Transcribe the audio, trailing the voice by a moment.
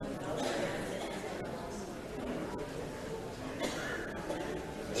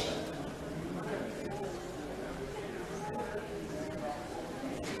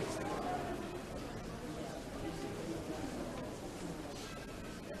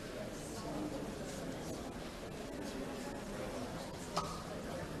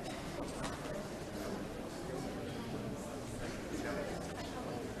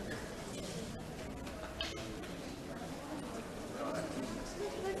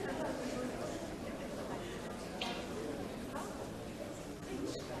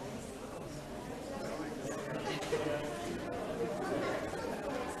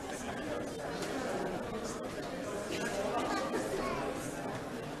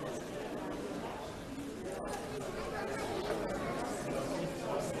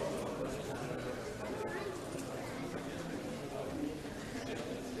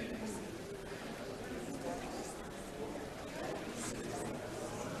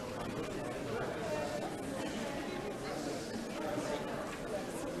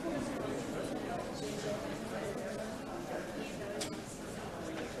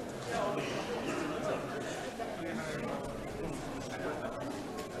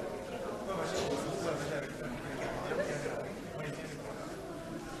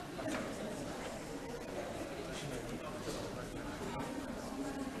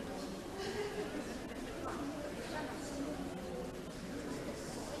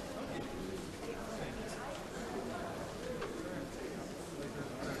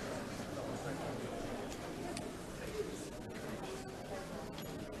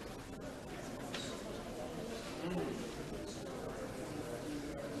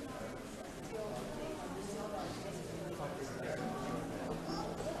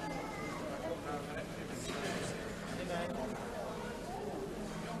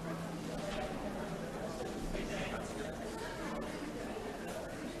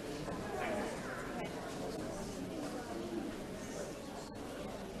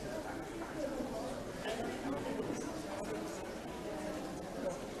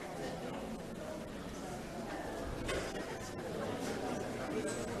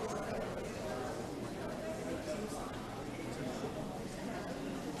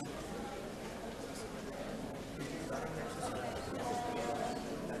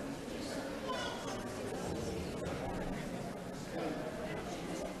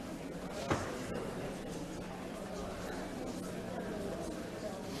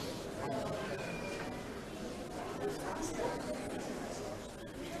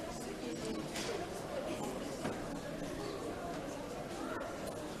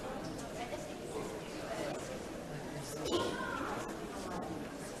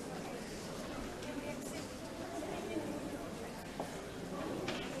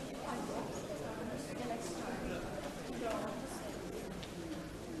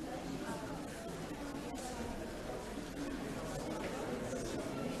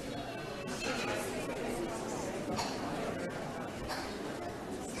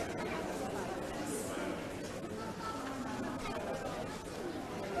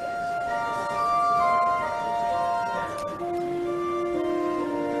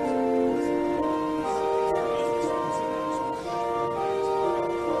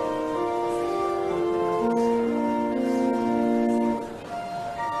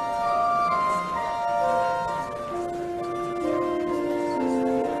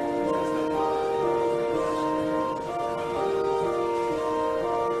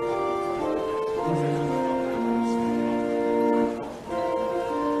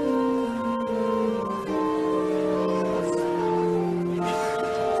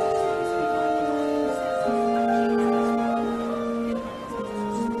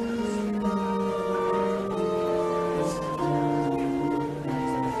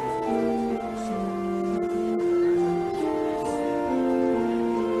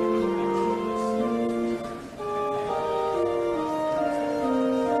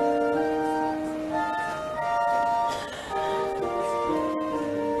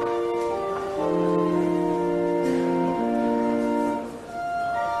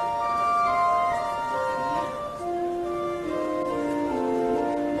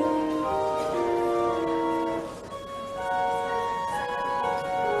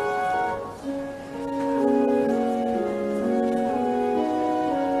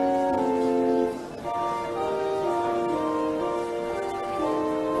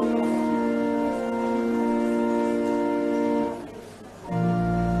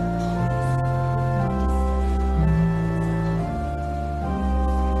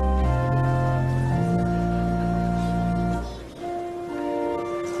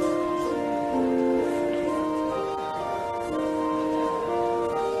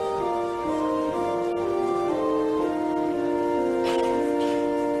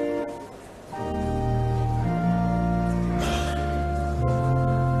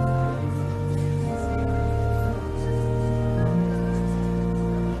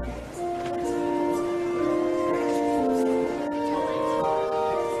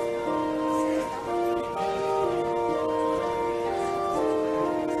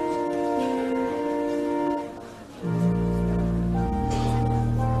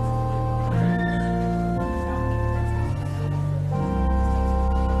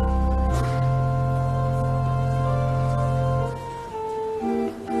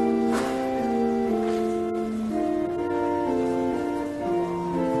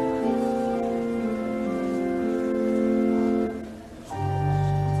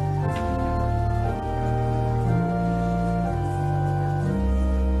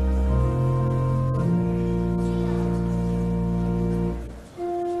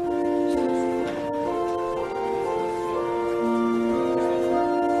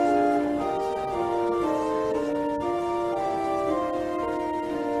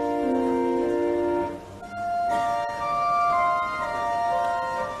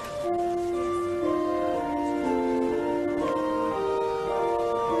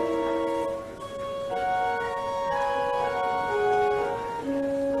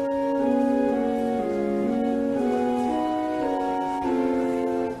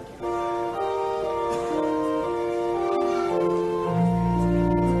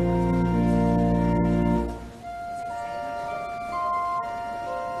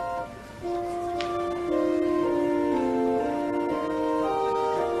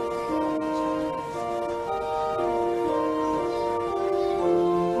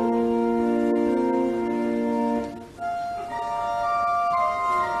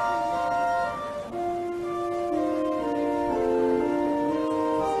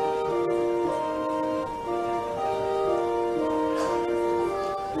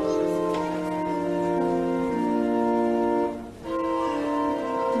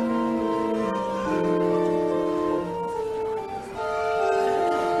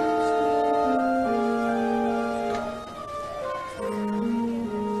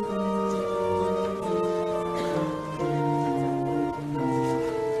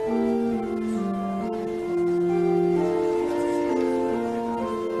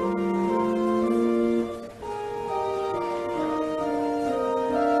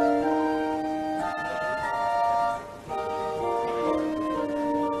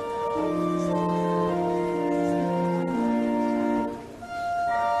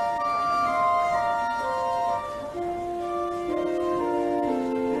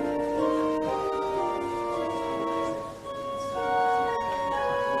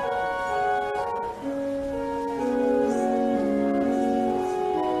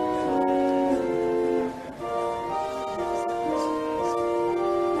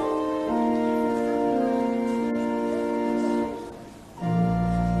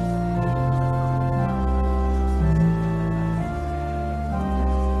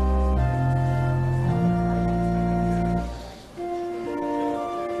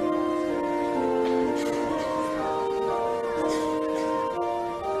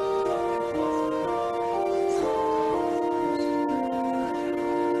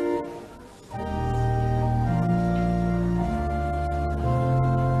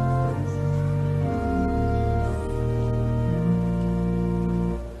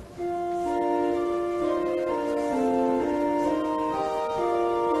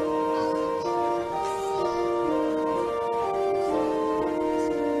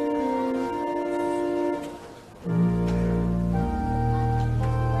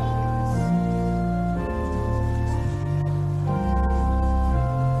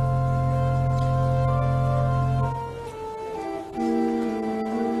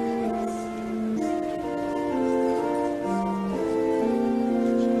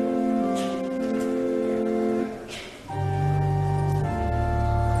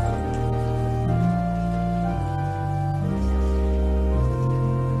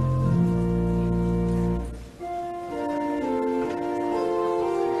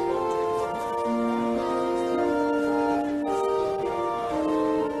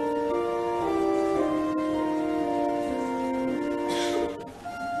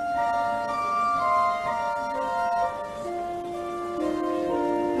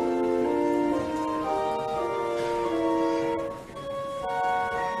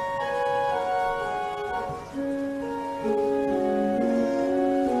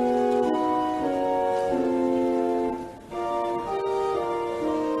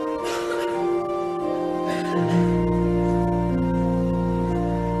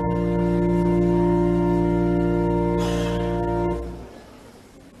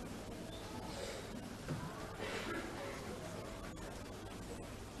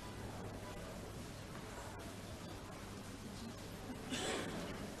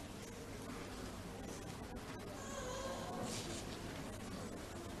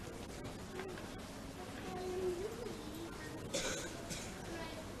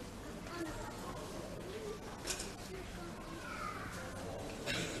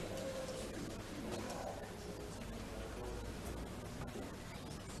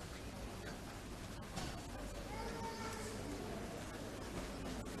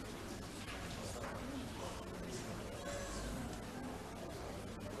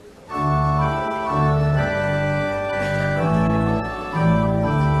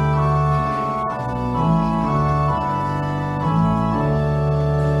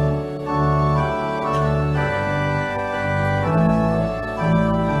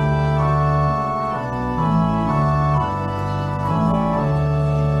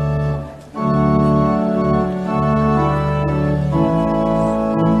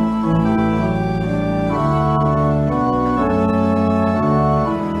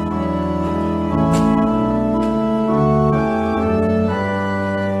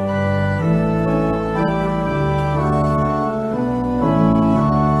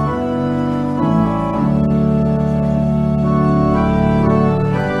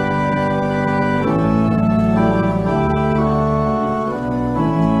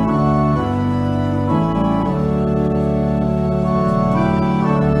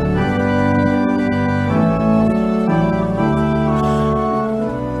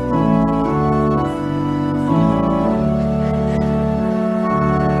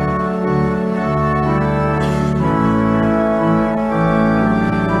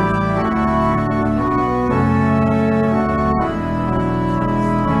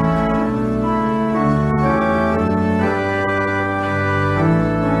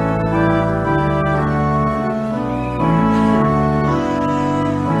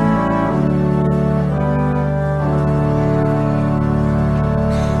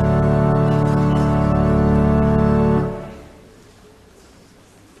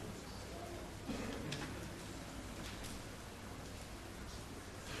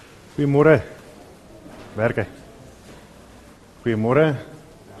Goeiemôre. Werk hy? Goeiemôre.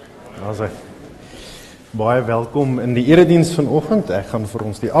 Daar's hy. Baie welkom in die erediens vanoggend. Ek gaan vir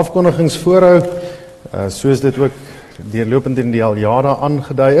ons die afkondigings voorhou, soos dit ook deurlopend in die al jare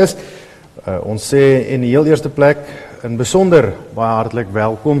aangedui is. Ons sê in die heel eerste plek in besonder baie hartlik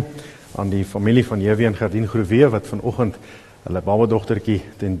welkom aan die familie van Jewe en Gerdien Groewe wat vanoggend hulle babadogtertjie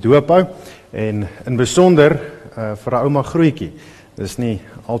ten doop hou en in besonder vir 'n ouma grootjie. Dis nie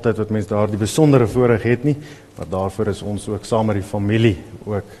altyd wat mense daar die besondere voorreg het nie, maar daarvoor is ons ook saam met die familie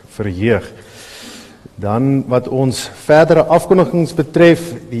ook verheug. Dan wat ons verdere afkondigings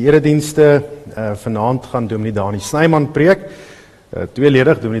betref, die eredienste vanaand gaan Dominee Dani Snyman preek.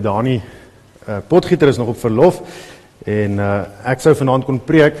 Tweeledig, Dominee Dani Potgieter is nog op verlof en ek sou vanaand kon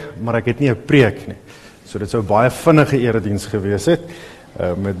preek, maar ek het nie 'n preek nie. So dit sou baie vinnige erediens gewees het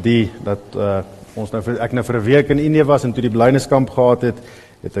met die dat ek nou vir 'n week in Indië was en toe die belydeniskamp gehad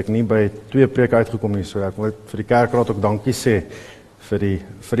het ek nie by 2 preke uitgekom nie. So ek wil vir die kerkraad ook dankie sê vir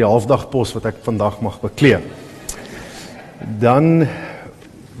die halfdagpos wat ek vandag mag beklee. Dan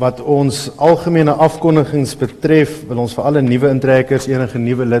wat ons algemene afkondigings betref, wil ons vir alle nuwe intrekkers, enige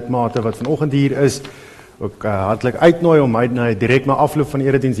nuwe lidmate wat vanoggend hier is, ook hartlik uitnooi om my direk na afloop van die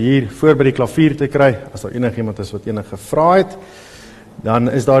erediens hier voor by die klavier te kry, as daar enigiemand is wat enige gevra het. Dan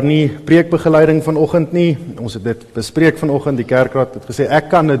is daar nie preekbegeleiding vanoggend nie. Ons het dit bespreek vanoggend. Die kerkraad het gesê ek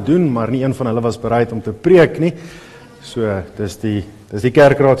kan dit doen, maar nie een van hulle was bereid om te preek nie. So dis die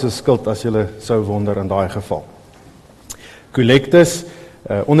kerkraad se skuld as julle sou wonder in daai geval. Kollektes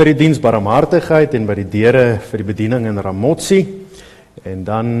onder die diens barmhartigheid en by die deure vir die bediening in Ramotsi. En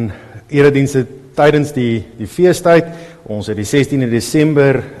dan eredienste tydens die feestyd. Ons het die 16de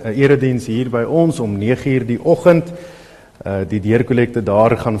Desember 'n erediens hier by ons om 9:00 die oggend. Die deurkollekte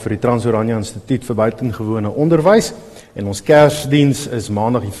daar gaan vir die Trans-Oranje Instituut vir buitengewone onderwys en ons Kersdiens is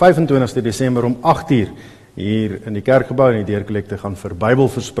maandag die 25ste Desember om 8:00 hier in die kerkgebou en die deurkollekte gaan vir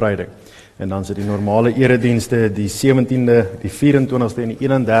Bybelverspreiding. En dan sit die normale eredienste die 17de, die 24ste en die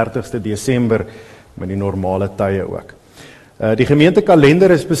 31ste Desember met die normale tye ook. Die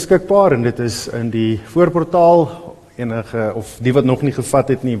gemeentekalender is beskikbaar en dit is in die voorportaal. Enige of die wat nog nie gevat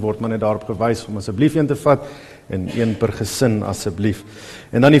het nie, word maar net daarop gewys om asseblief een te vat en een per gesin asseblief.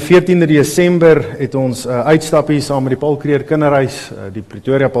 En dan die 14de Desember het ons uitstappie saam met die Paul Creer Kinderhuis, die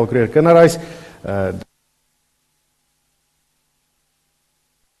Pretoria Paul Creer Kinderhuis.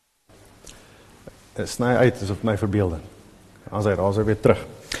 Sny uit asof my verbeelding. As hy daar weer terug.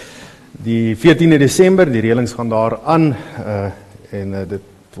 Die 14de Desember, die reëlings gaan daar aan en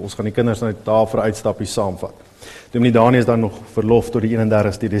ons gaan die kinders nou daar vir uitstappie saamvat. Dominee Dani is dan nog verlof tot die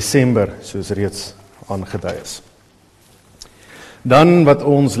 31ste Desember, soos reeds aangedui is. Dan wat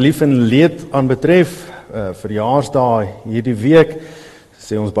ons lief en leed aan betref, verjaarsdae hierdie week,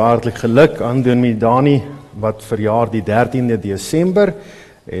 sê ons baie hartlik geluk aan Dominee Dani wat verjaar die 13de Desember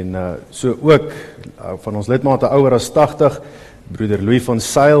en so ook van ons lidmate ouer as 80, broeder Louis van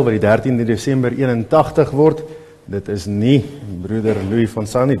Sail wat die 13de Desember 81 word. Dit is nie broeder Louis van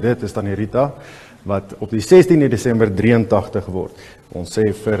Sail nie, dit is dan Rita wat op die 16de Desember 83 word. Ons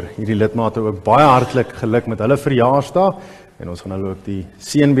sê vir hierdie lidmate ook baie hartlik geluk met hulle verjaarsdag en ons gaan hulle ook die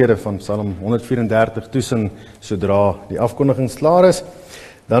seënbede van Psalm 134 toesing sodra die afkondigings klaar is.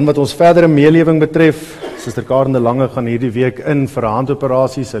 Dan wat ons verdere meelewing betref, Suster Karen de Lange gaan hierdie week in vir 'n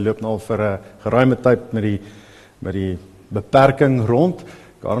handoperasie. Sy loop nou al vir 'n geruime tyd met die beperking rond.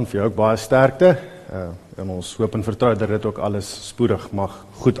 Karen, vir jou ook baie sterkte en ons hoop en vertrou dat dit ook alles spoedig mag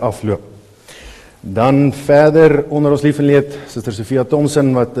goed afloop. Dan verder onder ons lief en leed, Suster Sophia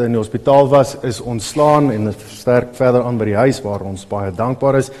Thompson wat in die hospitaal was, is ontslaan en sterk verder aan by die huis waar ons baie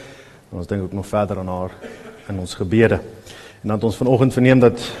dankbaar is. En ons dink ook nog verder aan haar in ons gebede. En dan het ons vanoggend verneem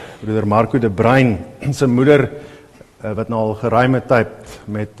dat broeder Marco de Bruin, sy moeder, wat nou al geruime tyd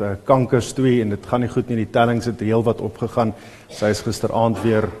met kanker stoei en dit gaan nie goed nie, die tellings het heel wat opgegaan. Sy is gisteraand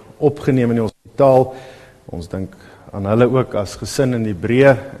weer opgeneem in die hospitaal. Ons dink aan hulle ook as gesin in die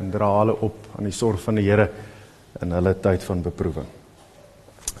breë en dra hulle op aan die sorg van die Here in hulle tyd van beproewing.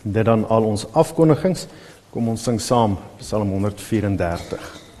 Dit dan al ons afkondigings. Kom ons sing saam Psalm 134.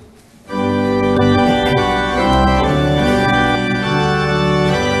 Yeah.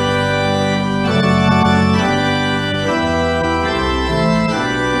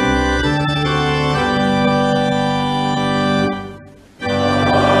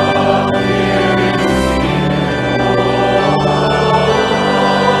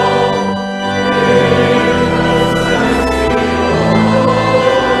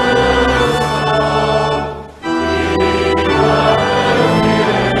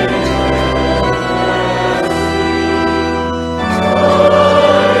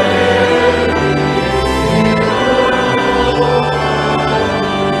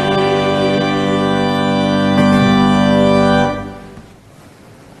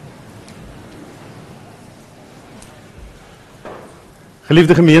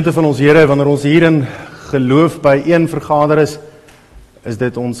 Geliefde gemeente van ons Here, wanneer ons hier in geloof byeen vergader is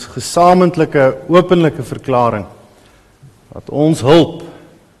dit ons gesamentlike, openlike verklaring dat ons hulp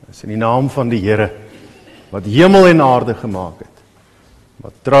is in die naam van die Here, wat hemel en aarde gemaak het,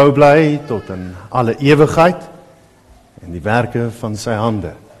 wat trou bly tot in alle ewigheid en die werke van sy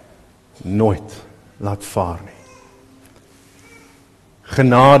hande nooit laat vaar nie.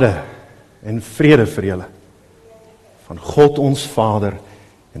 Genade en vrede vir julle van God ons Vader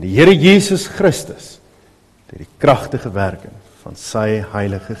en die Here Jesus Christus deur die kragtige werking van sy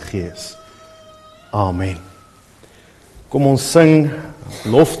Heilige Gees. Amen. Kom ons sing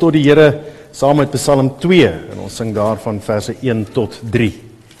lof tot die Here saam met Psalm 2 en ons sing daarvan verse 1 tot 3.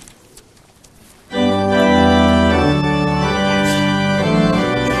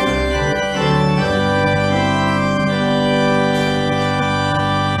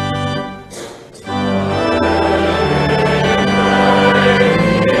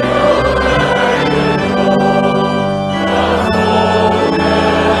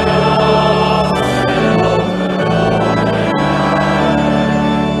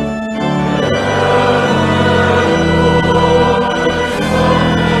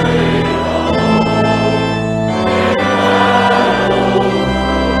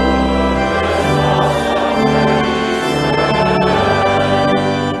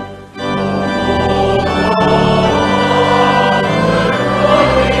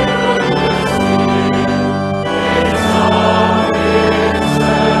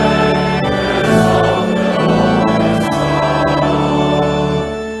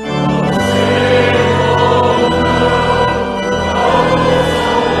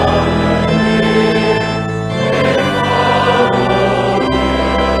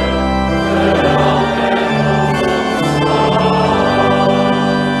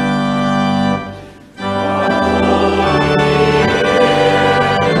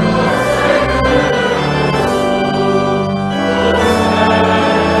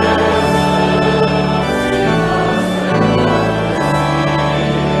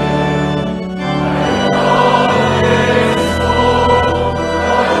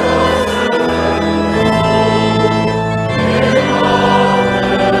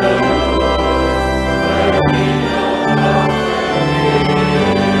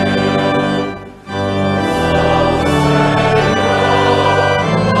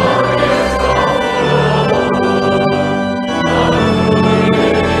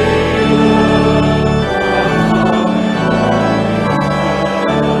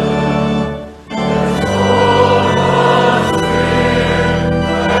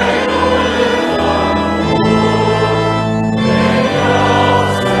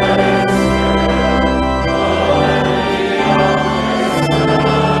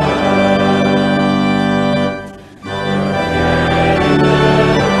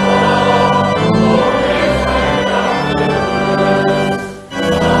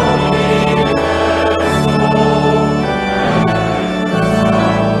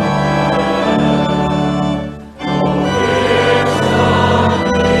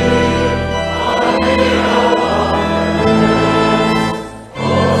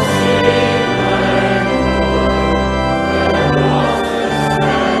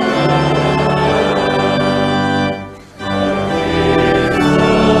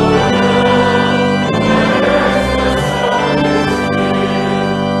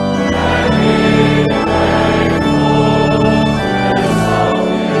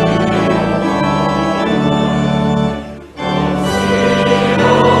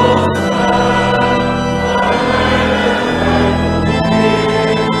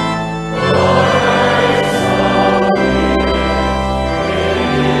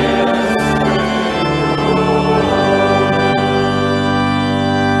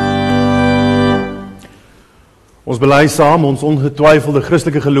 Ons bely saam ons ongetwyfelde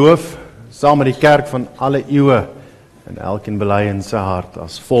Christelike geloof, saam met die kerk van alle eeue, en elkeen bely in sy hart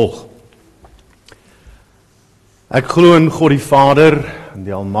as volg. Ek glo in God die Vader, en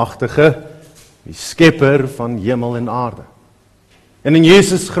die Almagtige, die skepper van hemel en aarde. En in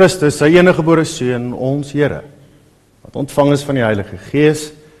Jesus Christus, sy eniggebore Seun, ons Here, wat ontvang is van die Heilige Gees,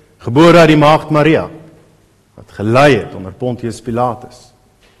 gebore uit die maagd Maria, wat gelei het onder Pontius Pilatus,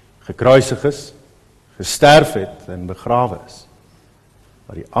 gekruisig is, gesterf het en begrawe is,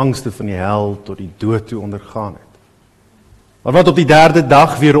 wat die angste van die hel tot die dood toe ondergaan het, maar wat op die 3de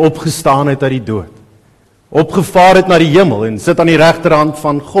dag weer opgestaan het uit die dood, opgevaar het na die hemel en sit aan die regterhand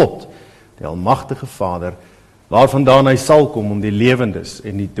van God, die Almagtige Vader, waarvandaan hy sal kom om die lewendes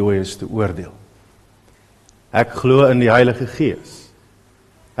en die dooies te oordeel. Ek glo in die Heilige Gees.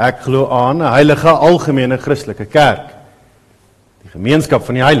 Ek glo aan 'n heilige algemene Christelike kerk, die die gemeenskap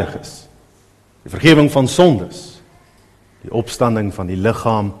van die heiliges, die vergewing van sondes, die opstanding van die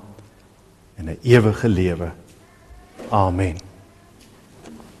liggaam en 'n ewige lewe. Amen.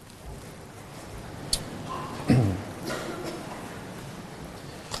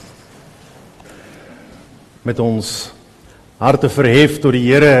 Met ons harte verhef tot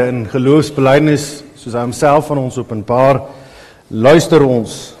die Here in geloofsbelijdenis, soos hy homself aan ons openbaar, luister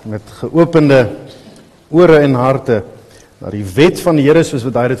ons met geopende ore en harte na die wet van die Here, soos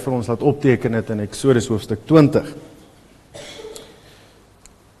wat hy dit vir ons laat opteken het in Eksodus hoofstuk 20.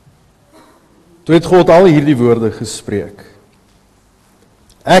 Toe het God al hierdie woorde gespreek.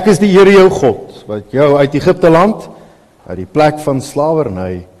 Ek is die Here jou God, wat jou uit Egipte land, uit die plek van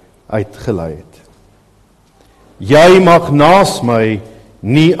slawerny uitgelei het. Jy mag naas my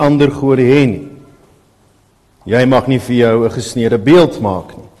nie ander gode hê nie. Jy mag nie vir jou 'n gesneede beeld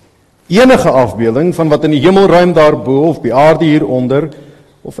maak nie. Enige afbeelding van wat in die hemelruim daarbo of die aarde hieronder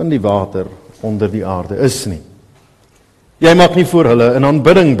of in die water onder die aarde is nie. Jy mag nie voor hulle in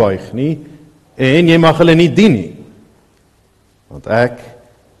aanbidding buig nie en jy mag hulle nie dien nie. Want ek,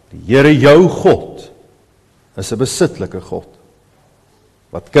 die Here jou God, is 'n besitlike God,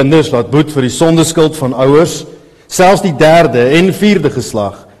 wat kinders laat boet vir die sondeskuld van ouers, selfs die 3de en 4de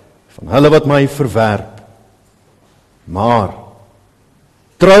geslag van hulle wat my verwerp. Maar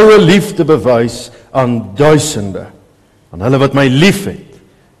troue liefde bewys aan duisende, aan hulle wat my liefhet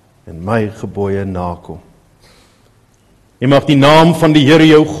en my gebooie nakom. Jy mag die naam van die Here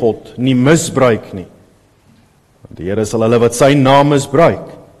jou God nie misbruik nie, want die Here sal hulle wat sy naam misbruik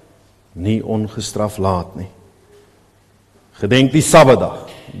nie ongestraf laat nie. Gedenk die Sabbatdag,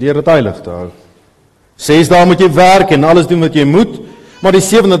 deur dit heilig te hou. 6 dae moet jy werk en alles doen wat jy moet, maar die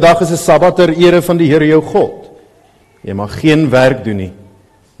 7de dag is 'n Sabbat ter ere van die Here jou God. Jy mag geen werk doen nie.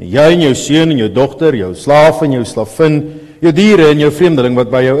 Jy en jou seun en jou dogter, jou slaaf en jou slavin, jou diere en jou vreemdeling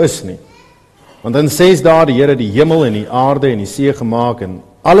wat by jou is nie. Want in 6 dae die Here die hemel en die aarde en die see gemaak en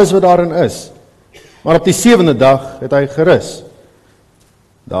alles wat daarin is. Maar op die 7de dag het hy gerus.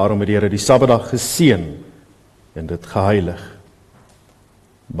 Daarom het die Here die Sabbatdag geseën en dit geheilig.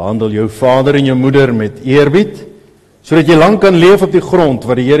 Behandel jou vader en jou moeder met eerbied, sodat jy lang kan leef op die grond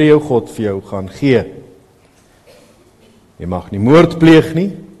wat die Here jou God vir jou gaan gee. Jy mag nie moord pleeg nie,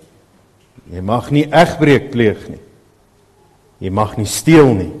 jy mag nie egbreek pleeg nie, jy mag nie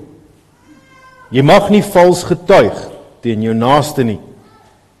steel nie, jy mag nie vals getuig teen jou naaste nie,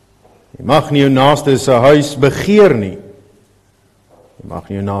 jy mag nie jou naaste se huis begeer nie, jy mag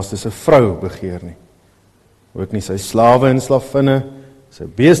nie jou naaste se vrou begeer nie, ook nie sy slawe en slavinne, sy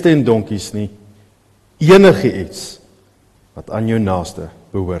beeste en donkies nie, enige iets wat aan jou naaste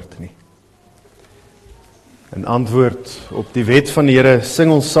behoort nie. In antwoord op die wet van die Here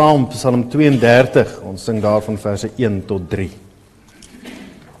sing ons saam Psalm 32, ons sing daarvan verse 1 tot 3.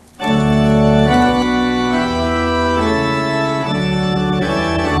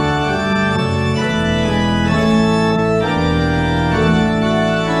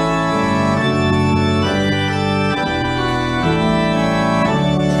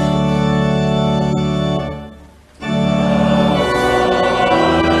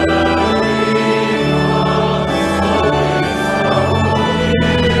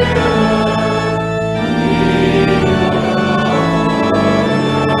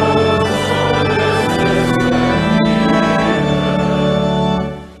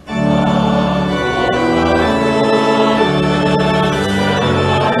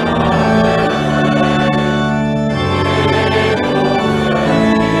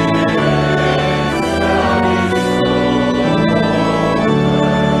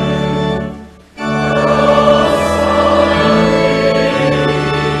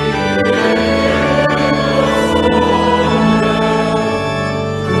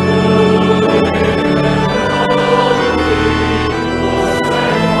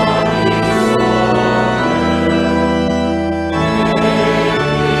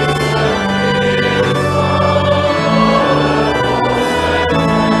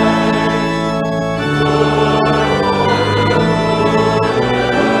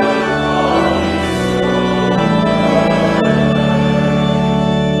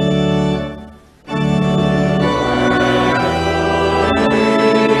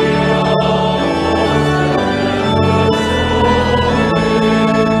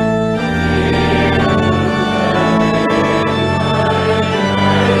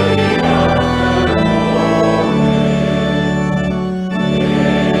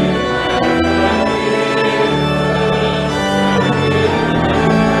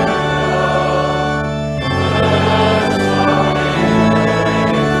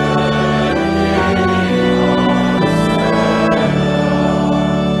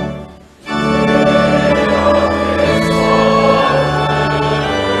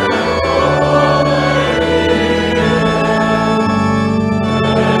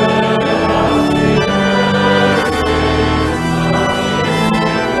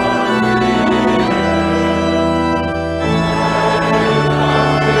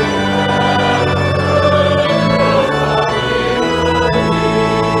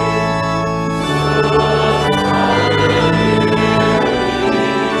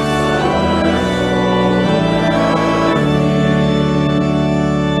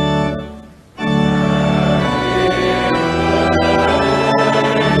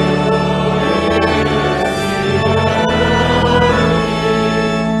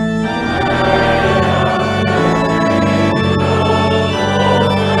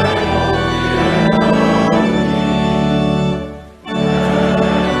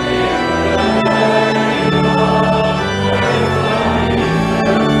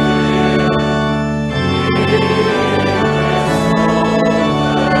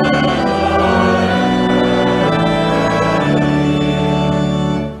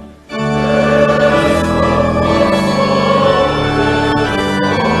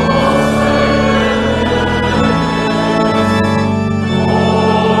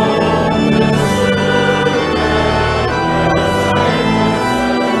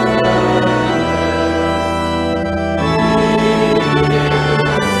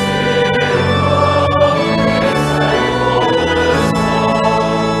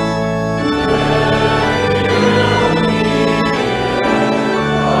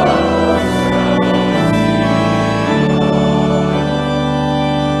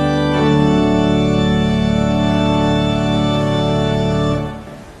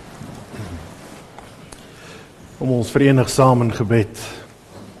 om ons verenig saam in gebed.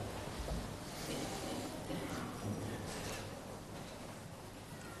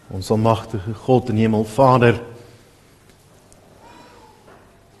 Ons almagtige God en Hemel Vader,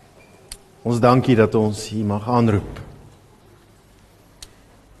 ons dankie dat ons hier mag aanroep.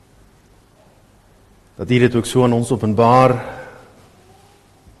 Dat U dit ook so aan ons openbaar,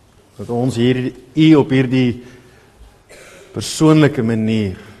 dat ons hier U op hierdie persoonlike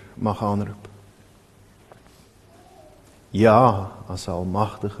manier mag aanroep. Ja, as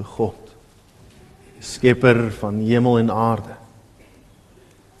almagtige God, skepper van hemel en aarde.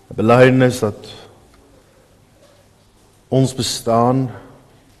 'n belydenis dat ons bestaan,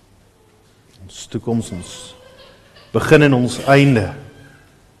 ons toekoms, ons begin en ons einde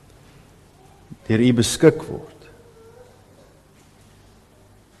deur U beskik word.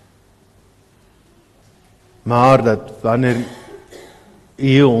 Maar dat wanneer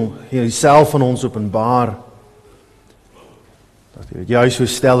U Uself aan ons openbaar, dat U dit juist so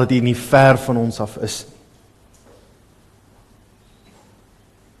stel dat U nie ver van ons af is nie.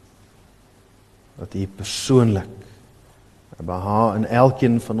 Dat U persoonlik 'n behaag in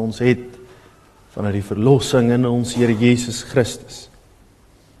elkeen van ons het, vanuit die verlossing in ons Here Jesus Christus.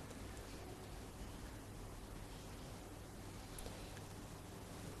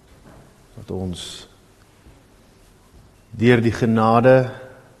 Dat ons deur die genade,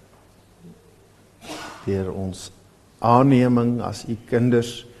 deur ons aanneming as U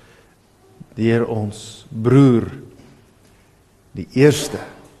kinders, deur ons broer, die eerste,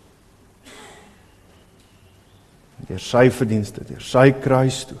 deur sy verdienste, deur sy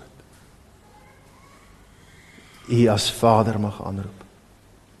kruisdood, U as Vader mag aanroep.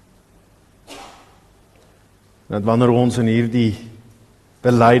 Dat wanneer ons in hierdie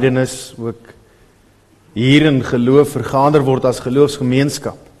belydenis ook hier in geloof vergader word as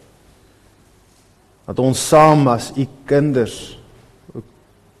geloofsgemeenskap, dat ons saam as U kinders ook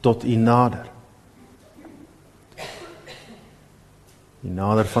tot U nader. U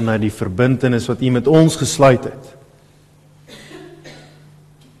nader vanuit die verbintenis wat U met ons gesluit het.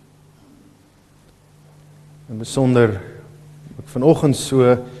 En besonder ook vanoggend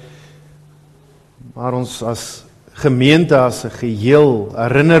so, maar ons as gemeente, as 'n geheel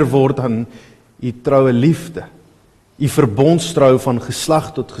herinner word aan U troue liefde, U verbondstrou van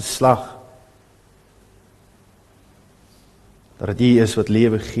geslag tot geslag. Dat dit U is wat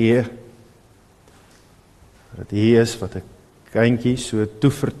lewe gee, dat dit U is wat 'n kindjie so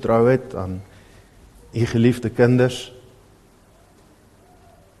toevertrou het aan U geliefde kinders.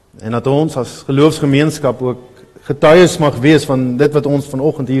 En dat ons as geloofsgemeenskap ook getuies mag wees van dit wat ons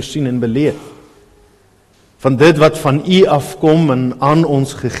vanoggend hier sien en beleef. Van dit wat van U afkom en aan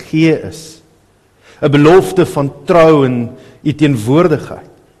ons gegee is. 'n belofte van trou in U teenwoordigheid.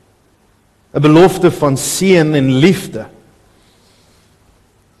 'n belofte van seën en liefde.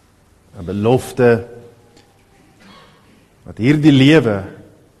 'n belofte dat hierdie lewe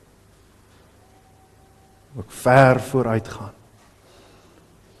ook ver vooruit gaan.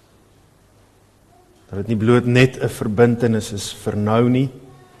 Dat dit nie bloot net 'n verbintenis is vir nou nie,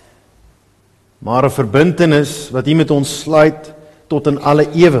 maar 'n verbintenis wat U met ons sluit tot in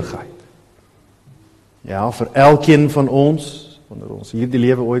alle ewigheid. Ja, vir elkeen van ons, wanneer ons hierdie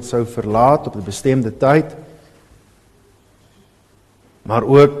lewe ooit sou verlaat op 'n bestemde tyd, maar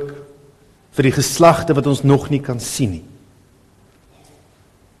ook vir die geslagte wat ons nog nie kan sien nie.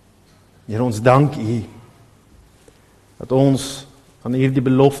 Here, ons dank U dat ons aan hierdie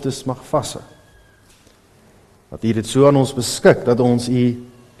beloftes mag vashou. Dat U dit so aan ons beskik, dat ons U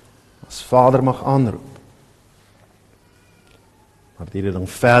as Vader mag aanroep. Maar dat U dit dan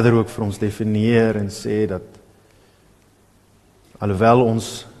verder ook vir ons definieer en sê dat alhoewel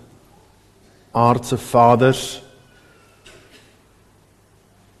ons aardse vaders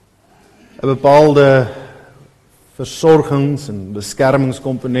 'n bepaalde versorgings- en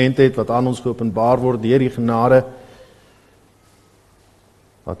beskermingskomponent het wat aan ons geopenbaar word deur die genade,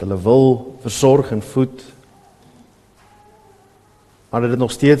 wat hulle wil versorg en voed, maar dat dit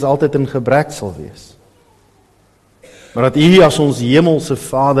nog steeds altyd in gebrek sal wees. Maar dat U as ons hemelse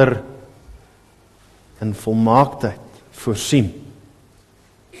Vader in volmaaktheid voorsien.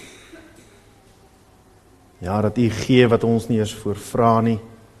 Ja, dat U gee wat ons nie eens voorvra nie.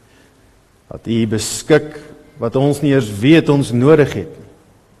 Dat U beskik wat ons nie eens weet ons nodig het nie.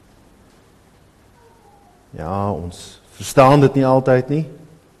 Ja, ons verstaan dit nie altyd nie.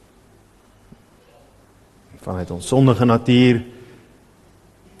 Vanuit ons sondige natuur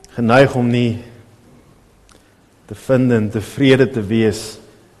geneig om nie te vind en tevrede te wees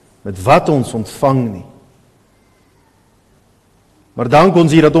met wat ons ontvang nie. Maar dank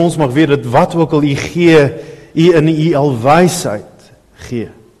ons hier dat ons mag weet dat wat ook al U gee U in U alwysheid gee.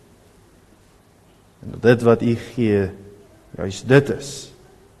 En dit wat U gee, juist dit is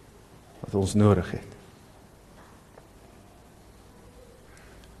wat ons nodig het.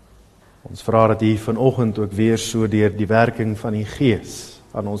 Ons vra dat U vanoggend ook weer so deur die werking van die Gees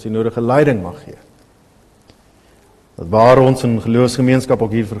aan ons die nodige leiding mag gee. Dat waar ons in geloofsgemeenskap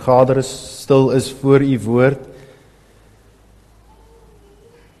ook hier vergader is, stil is voor U woord,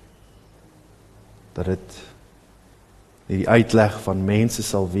 dat dit nie die uitleg van mense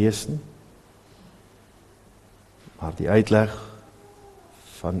sal wees nie, maar die uitleg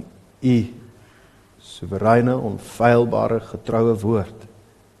van U soewereine, onfeilbare, getroue woord.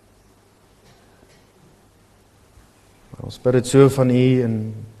 Maar ons bid dit so van U in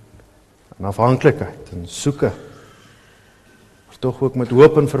afhanklikheid en soeke, maar tog ook met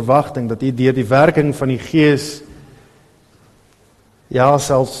hoop en verwagting, dat U deur die werking van die Gees, ja,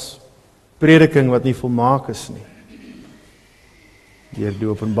 selfs prediking wat nie volmaak is nie, deur die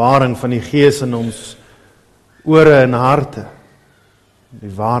openbaring van die Gees in ons ore en harte, die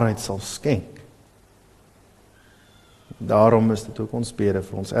waarheid sal skenk. Daarom is dit ook ons bede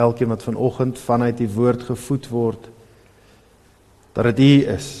vir ons elkeen wat vanoggend vanuit die woord gevoed word, dat dit U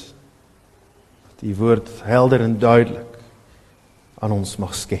is, dat die woord helder en duidelik aan ons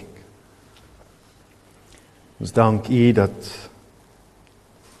mag skenk. Ons dank U dat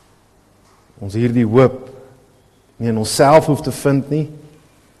ons hierdie hoop nie in onsself hoef te vind nie,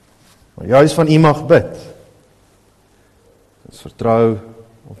 maar juist van U mag bid. Ons vertrou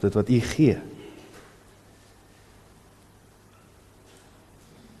op dit wat U gee.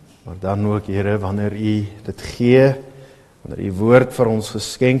 Maar dan ook, Here, wanneer U dit gee, wanneer U woord vir ons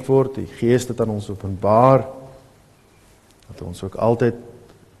geskenk word, die Gees dit aan ons openbaar, dat ons ook altyd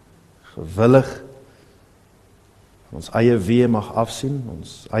gewillig ons eie wee mag afsien,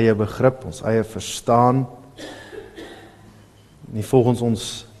 ons eie begrip, ons eie verstaan, nie volgens ons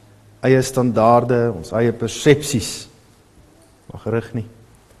eie standaarde, ons eie persepsies mag rig nie,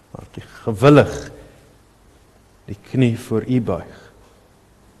 maar die gewillig die knie voor U buig.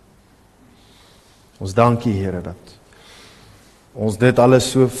 Ons dank U, Here, dat ons dit alles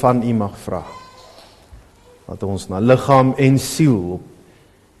so van U mag vra, dat ons na liggaam en siel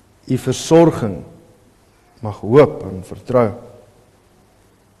op U versorging mag hoop en vertrou.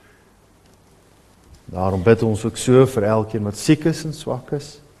 Daarom bid ons ook so vir elkeen wat siek is en swak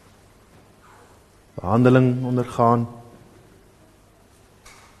is, behandeling ondergaan,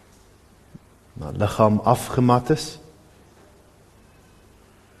 na liggaam afgemat is,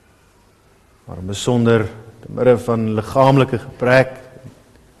 maar in besonder te midde van liggaamlike gebrek,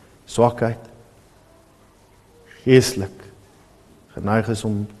 swakheid, geestelik geneig is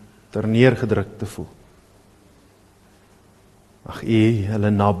om terneergedruk te voel. Mag U hulle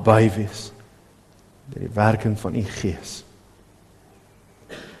naby wees deur die werking van U Gees.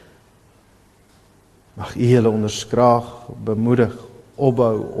 Mag U hulle onderskraag, bemoedig,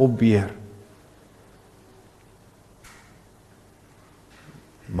 opbou, opbeer.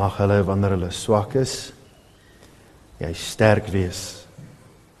 Mag hulle, wanneer hulle swak is, jy sterk wees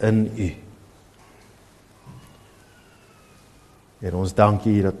in U. Here, ons dank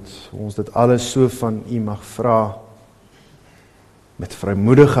U dat ons dit alles so van U mag vra, met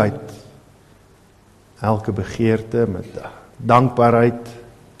vrymoedigheid, elke begeerte, met dankbaarheid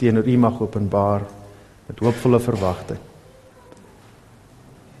teenoor U mag openbaar, met hoopvolle verwagting.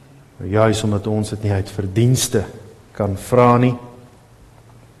 Juist omdat ons dit nie uit verdienste kan vra nie,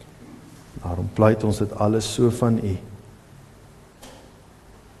 daarom pleit ons dit alles so van U,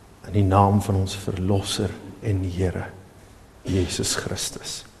 in die naam van ons Verlosser en Here, Jesus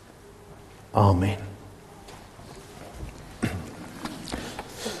Christus. Amen.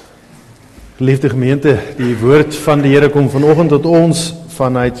 Geliefde gemeente, die woord van die Here kom vanoggend tot ons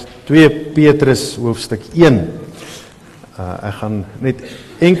vanuit 2 Petrus hoofstuk 1. Ek gaan net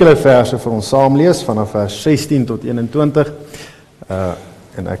enkele verse vir ons saam lees, vanaf vers 16 tot 21.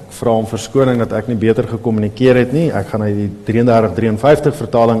 En ek vra om verskoning dat ek nie beter gekommunikeer het nie. Ek gaan uit die 33-53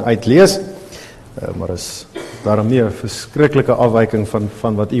 vertaling uitlees, maar is daarom nie 'n verskriklike afwyking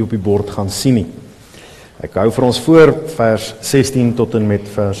van wat u op die bord gaan sien nie. Ek hou vir ons voor vers 16 tot en met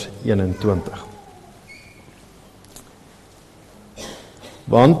vers 21.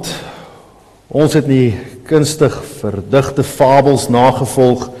 Want ons het nie kunstig verdigte fabels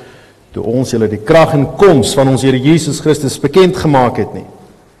nagevolg toe ons julle die krag en koms van ons Here Jesus Christus bekend gemaak het nie.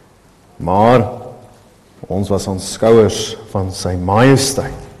 Maar ons was aanskouers van sy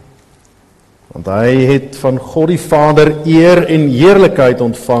majesteit. Want hy het van God die Vader eer en heerlikheid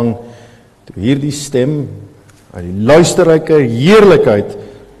ontvang toe hierdie stem uit die luisterryke heerlikheid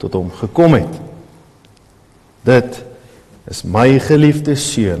tot hom gekom het. Dit is my geliefde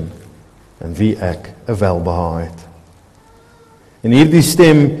seun, in wie ek 'n welbehae het. En hierdie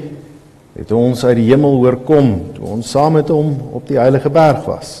stem het ons uit die hemel hoor kom, toe ons saam met hom op die heilige berg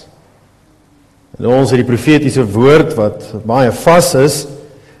was. En ons het die profetiese woord wat baie vas is,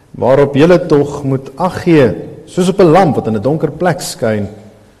 waarop julle tog moet ag gee, soos op 'n lamp wat in 'n donker plek skyn,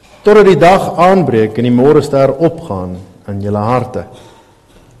 totdat die dag aanbreek en die môrester opgaan in julle harte.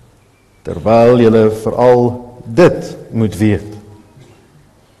 Terwyl julle veral dit moet weet,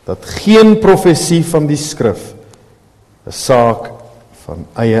 dat geen profesie van die skrif 'n saak van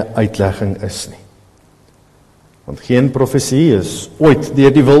eie uitlegging is nie. Want geen profesie is ooit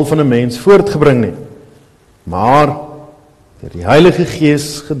deur die wil van 'n mens voortgebring nie, maar deur die Heilige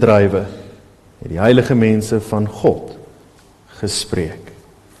Gees gedrywe, het die heilige mense van God gespreek.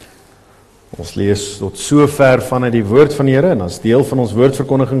 Ons lees tot sover vanuit die woord van die Here, en as deel van ons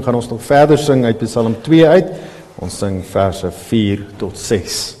woordverkondiging gaan ons nog verder sing uit Psalm 2 uit. Ons sing verse 4 tot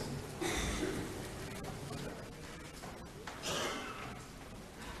 6.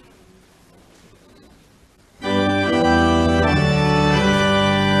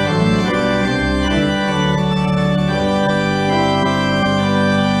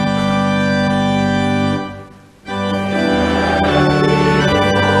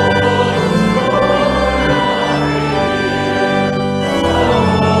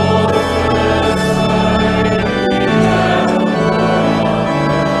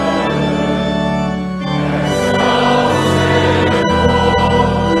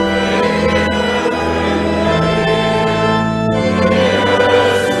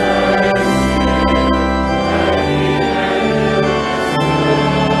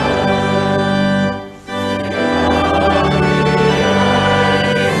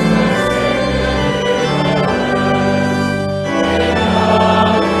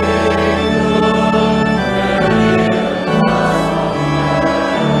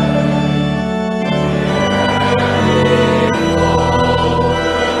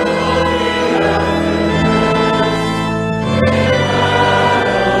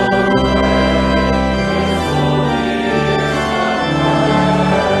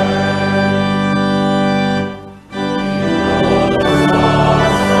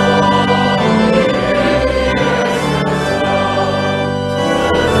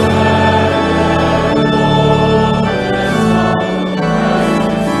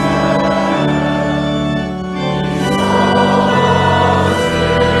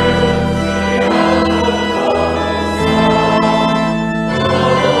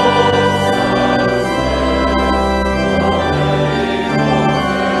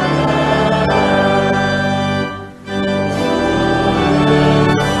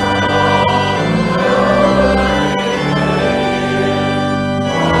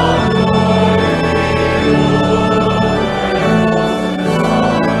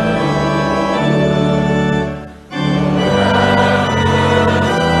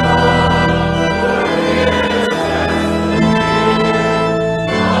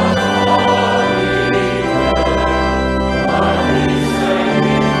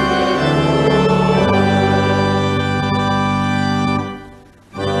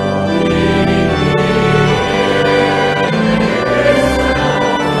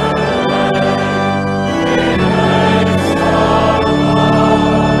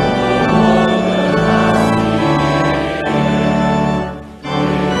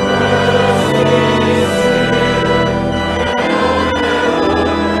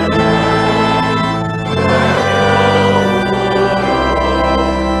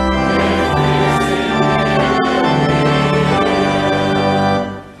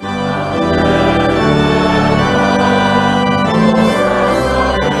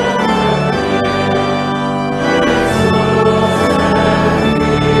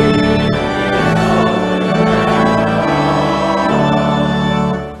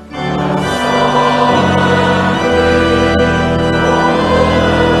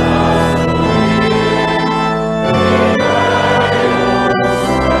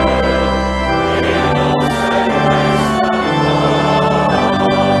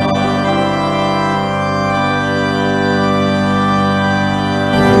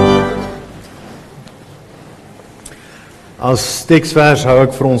 As teksvers hou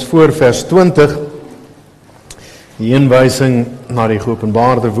ek vir ons voor vers 20, die heenwysing na die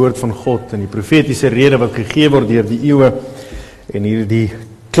geopenbaarde woord van God en die profetiese rede wat gegee word deur die eeue en hierdie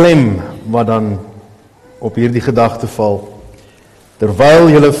klem wat dan op hierdie gedagte val, terwyl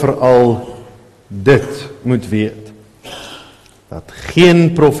julle veral dit moet weet, dat geen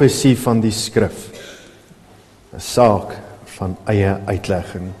profesie van die skrif 'n saak van eie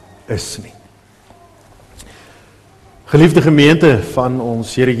uitlegging is nie. Geliefde gemeente van ons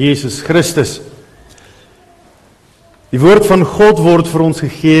Here Jesus Christus, die woord van God word vir ons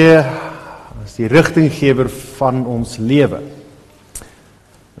gegee as die rigtinggewer van ons lewe.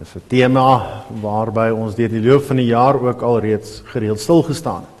 Dit is 'n tema waarby ons deur die loop van die jaar ook al reeds gereeld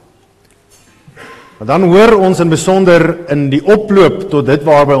stilgestaan het. Maar dan hoor ons in besonder in die oploop tot dit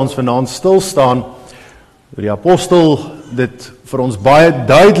waarby ons vanaand stil staan, hoe die apostel dit vir ons baie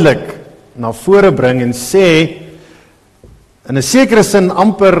duidelik na vore bring en sê, in 'n sekere sin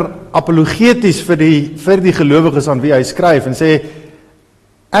amper apologeties vir die gelowiges aan wie hy skryf en sê,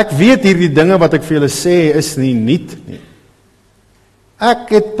 ek weet hierdie dinge wat ek vir julle sê is nie nuut nie. Ek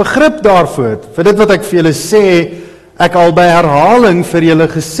het begrip daarvoor, vir dit wat ek vir julle sê, ek al by herhaling vir julle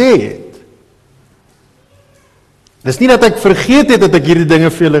gesê het. Dis nie dat ek vergeet het dat ek hierdie dinge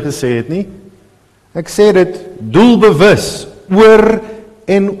vir julle gesê het nie. Ek sê dit doelbewus, oor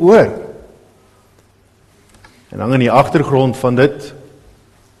en oor. En dan in die agtergrond van dit,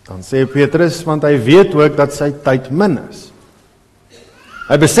 dan sê Petrus, want hy weet ook dat sy tyd min is.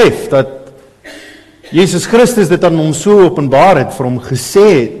 Hy besef dat Jesus Christus dit aan hom so openbaar het, vir hom gesê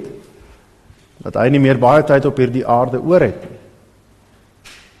het, dat hy nie meer baie tyd op hierdie aarde oor het nie.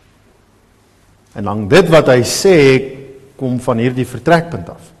 En dan dit wat hy sê, kom van hierdie vertrekpunt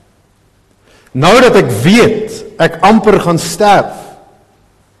af. Nou dat ek weet, ek amper gaan sterf,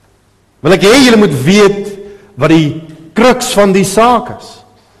 wil ek hê julle moet weet wat die kruks van die saak is.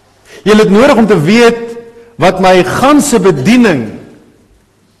 Julle het nodig om te weet wat my ganse bediening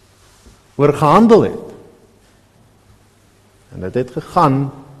oor gehandel het. En dit het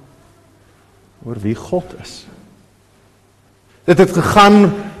gegaan oor wie God is. Dit het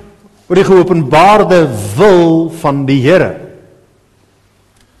gegaan oor die geopenbaarde wil van die Here.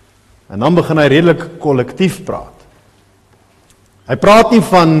 En dan begin hy redelik kollektief praat. Hy praat nie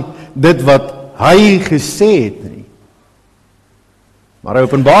van dit wat hy gesê het nie. Maar hy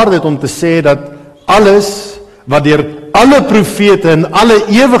openbaar dit om te sê dat alles wat deur alle profete in alle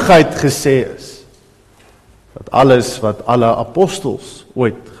ewigheid gesê is, dat alles wat alle apostels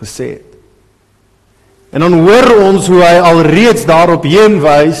ooit gesê het. En dan hoor ons hoe hy alreeds daarop heen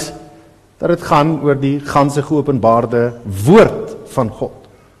wys dat dit gaan oor die ganse geopenbaarde woord van God.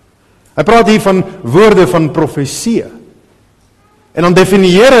 Hy praat hier van woorde van profesie. En dan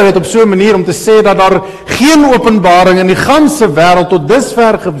definieer hy dit op so 'n manier om te sê dat daar geen openbaring in die ganse wêreld tot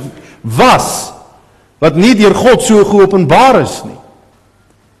dusver was wat nie deur God so geopenbaar is nie.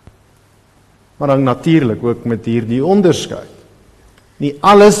 Maar dan natuurlik ook met hierdie onderskeid. Nie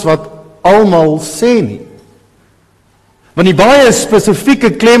alles wat almal sê nie. Want die baie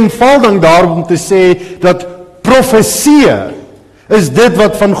spesifieke klem val dan daarop om te sê dat profesie is dit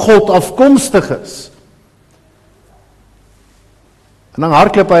wat van God afkomstig is. En dan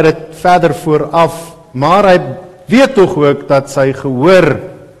hardloop hy dit verder vooraf, maar hy weet tog ook dat sy gehoor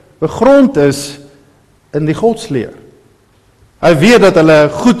begrond is in die godsleer. Hy weet dat hulle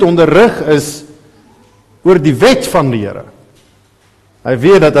goed onderrig is oor die wet van die Here. Hy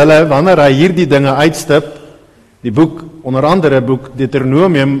weet dat hulle, wanneer hy hierdie dinge uitstip, die boek, onder andere boek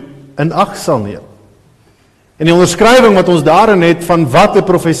Deuteronomium, in ag sal neem. En die onderskrywing wat ons daarin het van wat 'n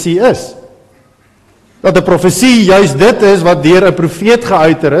profesie is, dat 'n profesie juist dit is wat deur 'n profeet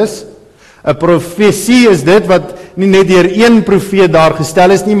geuiter is. 'n Profesie is dit wat nie net deur een profeet daar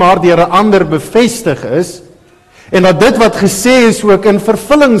gestel is nie, maar deur 'n ander bevestig is, en dat dit wat gesê is ook in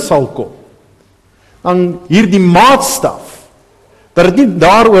vervulling sal kom. Dan hierdie maatstaf, dat dit nie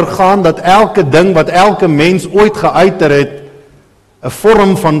daaroor gaan dat elke ding wat elke mens ooit geuiter het 'n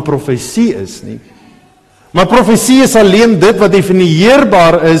vorm van profesie is nie. Maar profesie is alleen dit wat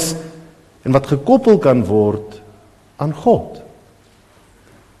definieerbaar is en wat gekoppel kan word aan God.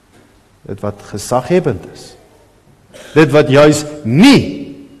 Dit wat gesaghebend is. Dit wat juis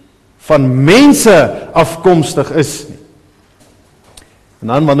nie van mense afkomstig is nie. En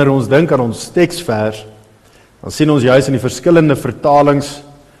dan wanneer ons dink aan ons teksvers, dan sien ons juis in die verskillende vertalings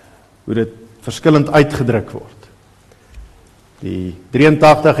hoe dit verskillend uitgedruk word. Die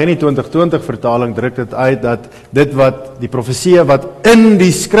 83 en die 2020 vertaling druk dit uit dat dit wat die profesie wat in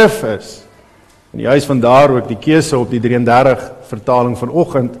die skrif is, en juist vandaar ook die keuse op die 33 vertaling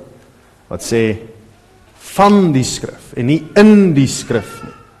vanoggend, wat sê van die skrif en nie in die skrif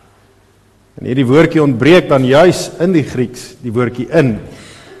nie. En hierdie woordjie ontbreek dan juist in die Grieks, die woordjie in.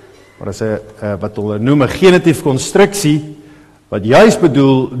 Maar dit is wat hulle noem 'n genitief konstruksie, wat juist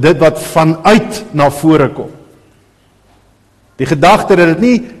bedoel dit wat vanuit na vore kom. Die gedagte dat dit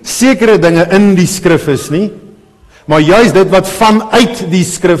nie sekere dinge in die skrif is nie, maar juist dit wat vanuit die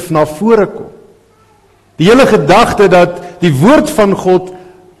skrif na vore kom. Die hele gedagte dat die woord van God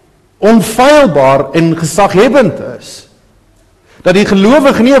onfeilbaar en gesaghebend is. Dat die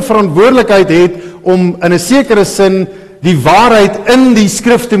gelowige nie 'n verantwoordelikheid het om in 'n sekere sin die waarheid in die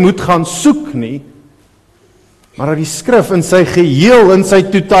skrifte moet gaan soek nie, maar dat die skrif in sy geheel, in sy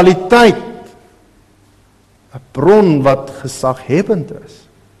totaliteit, 'n bron wat gesaghebend is.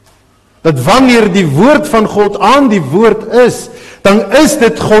 Dat wanneer die woord van God aan die woord is, dan is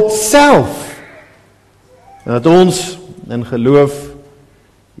dit God self. En dat ons in geloof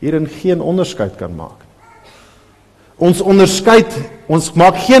hierin geen onderskeid kan maak. Ons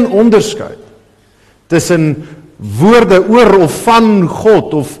maak geen onderskeid tussen woorde oor of van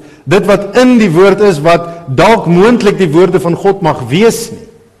God, of dit wat in die woord is, wat dalk moontlik die woorde van God mag wees nie.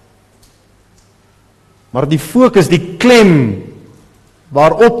 Maar die fokus, die klem,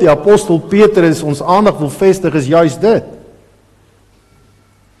 waarop die apostel Petrus ons aandag wil vestig, is juis dit.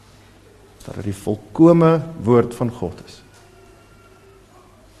 Dat dit die volkome woord van God is.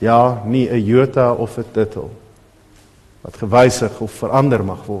 Ja, nie 'n jota of 'n titel, wat gewysig of verander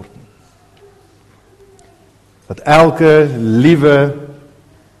mag word nie. Dat elke liewe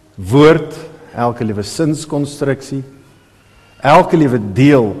woord, elke liewe sinskonstruksie, elke liewe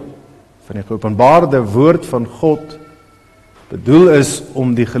deel van die geopenbaarde woord van God bedoel is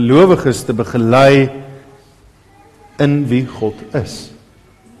om die gelowiges te begelei in wie God is.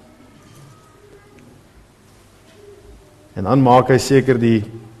 En dan maak hy seker die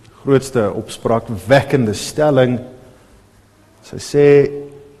grootste opspraakwekkende stelling. Hy sê,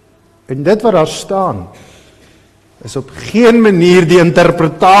 en dit wat daar staan, is op geen manier die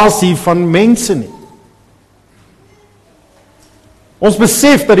interpretasie van mense nie. Ons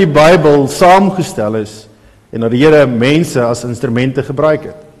besef dat die Bybel saamgestel is en dat die Here mense as instrumente gebruik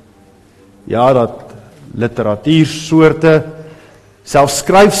het. Ja, dat literatuursoorte, selfs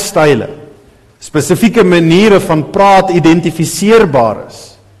skryfstyle, spesifieke maniere van praat identifiseerbaar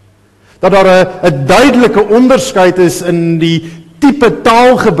is. Dat daar 'n duidelike onderskeid is in die tipe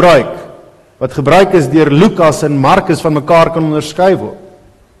taalgebruik wat gebruik is deur Lukas en Markus van mekaar kan onderskei word.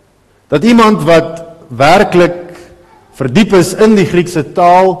 Dat iemand wat werklik verdiep is in die Griekse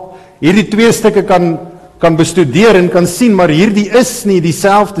taal, hierdie twee stukke kan bestudeer en kan sien, maar hierdie is nie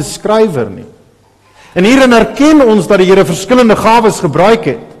dieselfde skrywer nie. En hierin erken ons dat die Here verskillende gawes gebruik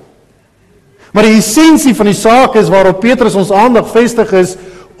het. Maar die essensie van die saak is waarop Petrus ons aandag vestig is,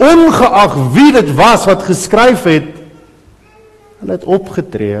 ongeag wie dit was wat geskryf het, hulle het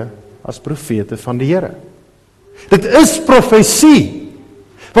opgetree as profete van die Here. Dit is profesie,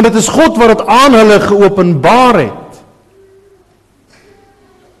 want dit is God wat dit aan hulle geopenbaar het.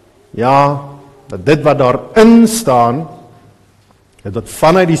 Ja, dat dit wat daarin staan, dat wat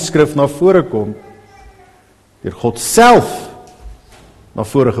vanuit die skrif na vore kom, deur God self na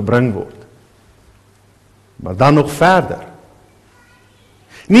vore gebring word. Maar dan nog verder.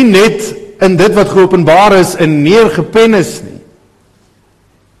 Nie net in dit wat geopenbaar is en neergepen is nie,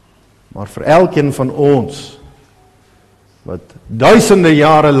 maar vir elkeen van ons, wat duisende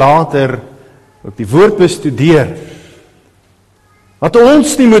jare later ook die woord bestudeer, dat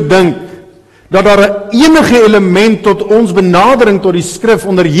ons nie moet dink dat daar 'n enige element tot ons benadering tot die skrif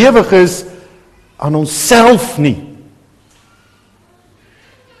onderhewig is aan onsself nie.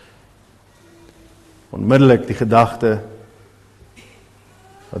 Onmiddellik die gedagte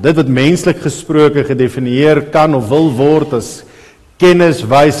dat dit wat menslik gesproke gedefinieer kan of wil word as kennis,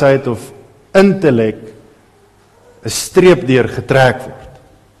 wysheid of intellek 'n streep deur getrek word.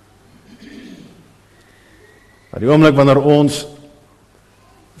 Maar die oomblik wanneer ons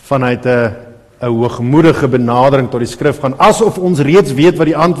vanuit 'n hoogmoedige benadering tot die skrif gaan, asof ons reeds weet wat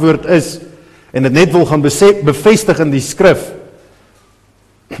die antwoord is en dit net wil gaan bevestig in die skrif,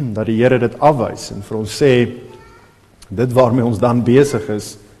 dat die Here dit afwys en vir ons sê, dit waarmee ons dan besig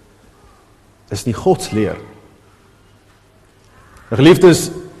is nie Gods leer.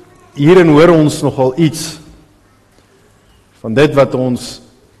 Geliefdes, hierin hoor ons nogal iets van dit wat ons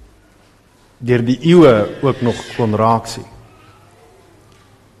deur die eeue ook nog kon raak sien.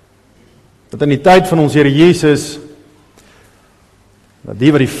 Dat in die tyd van ons Here Jesus, dat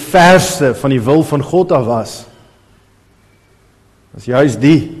die wat die verste van die wil van God af was juis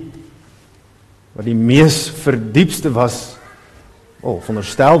die wat die mees verdiepste was,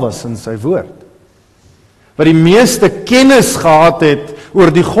 veronderstel was in sy woord. Wat die meeste kennis gehad het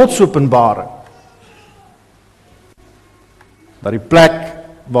oor die Godsopenbaring. Dat die plek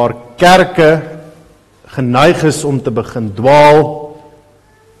waar kerke geneig is om te begin dwaal,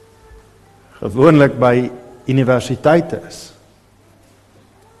 gewoonlik by universiteite is.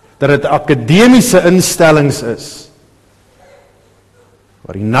 Dat dit akademiese instellings is,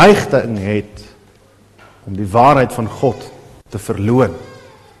 waar die neiging het om die waarheid van God te verloon.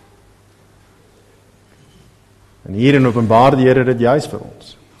 En hierin openbaar die Here dit juis vir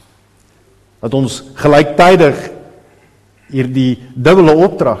ons. Dat ons gelyktydig hierdie dubbele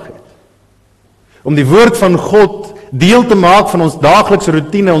opdrag het. Om die woord van God deel te maak van ons daaglikse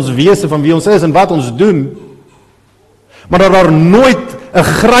roetine, ons wese van wie ons is en wat ons doen, maar dat daar nooit 'n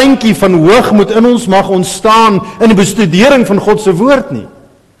greintjie van hoogmoed in ons mag ontstaan in die bestudering van God se woord nie.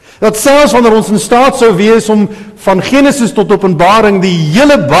 Dat selfs wanneer ons in staat sou wees om van Genesis tot Openbaring die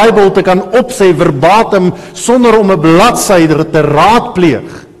hele Bybel te kan opsê verbatim sonder om 'n bladsy te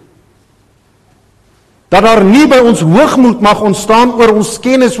raadpleeg, dat daar nie by ons hoogmoed mag ontstaan oor ons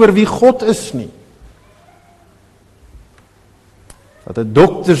kennis oor wie God is nie. Dat 'n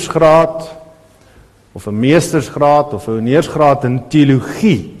doktersgraad of 'n meestersgraad of 'n honeursgraad in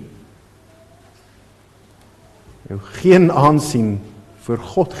teologie jou geen aansien voor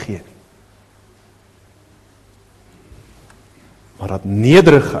God gee nie. Maar dat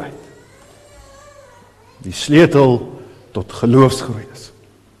nederigheid die sleutel tot geloofsgroei is.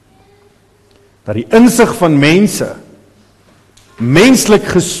 Dat die insig van mense, menslik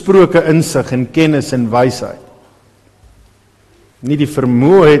gesproke insig en kennis en wysheid, nie die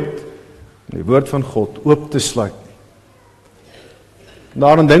vermoë het om die woord van God oop te sluit nie.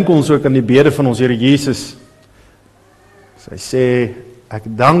 Daarom dink ons ook aan die bede van ons Here Jesus. Hy sê, ek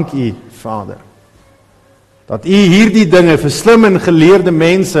dank U, Vader, dat U hierdie dinge vir slim en geleerde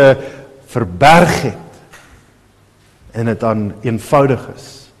mense verberg het en dit aan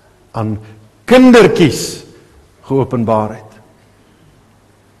eenvoudiges, aan kindertjies geopenbaar het.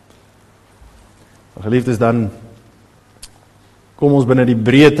 Geliefdes, dan kom ons binne die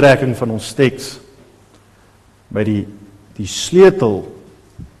breë trekking van ons teks by die sleutel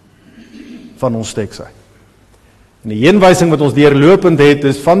van ons teks uit. En die heenwysing wat ons deurlopend het,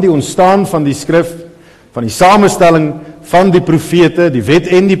 is van die ontstaan van die skrif, van die samestelling van die profete, die wet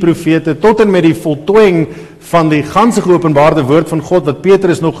en die profete, tot en met die voltooiing van die ganse geopenbaarde woord van God, wat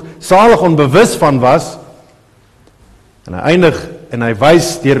Petrus nog salig onbewus van was, en hy eindig en hy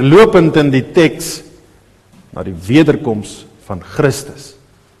wys deurlopend in die teks na die wederkoms van Christus.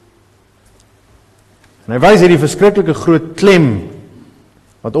 En hy wys hierdie verskriklike groot klem,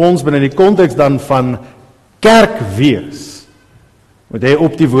 wat ons binne die konteks dan van kerk wees, moet hy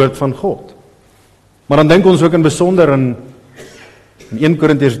op die woord van God. Maar dan dink ons ook in besonder in 1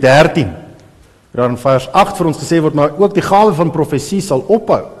 Korintiërs 13, waar in vers 8 vir ons gesê word, maar ook die gawe van profesie sal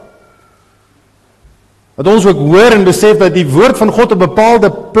ophou. Dat ons ook hoor en besef dat die woord van God 'n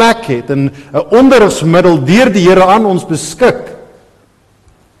bepaalde plek het, en 'n onderrigsmiddel deur die Here aan ons beskik.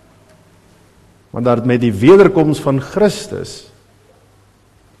 Maar dat met die wederkoms van Christus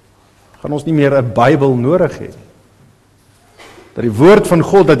gaan ons nie meer 'n Bybel nodig hê. Dat die woord van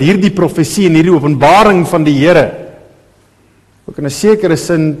God, dat hierdie profesie en hierdie openbaring van die Here ook in 'n sekere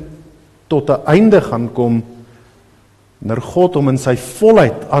sin tot 'n einde gaan kom, wanneer God hom in sy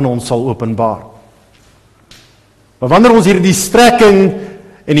volheid aan ons sal openbaar. Maar wanneer ons hierdie strekking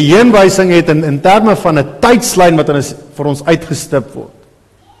en die heenwysing het in terme van 'n tydslyn wat vir ons uitgestip word,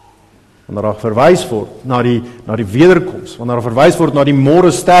 wanneer daar verwys word na die wederkoms, wanneer daar verwys word na die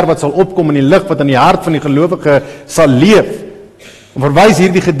môre ster wat sal opkom in die lig wat in die hart van die gelowige sal leef, en verwys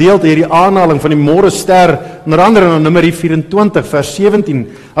hierdie gedeelte, hierdie aanhaling van die môre ster, onder andere na Numeri 24 vers 17,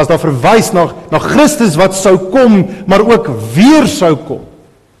 as daar verwys na Christus wat sou kom, maar ook weer sou kom.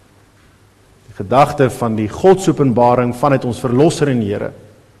 Die gedagte van die Godsopenbaring vanuit ons verlosser en Here,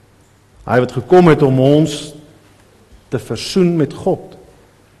 hy wat gekom het om ons te versoen met God.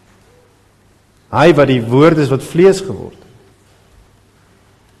 Hy wat die woord is wat vlees geword.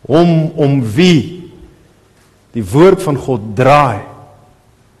 Om wie die woord van God draai.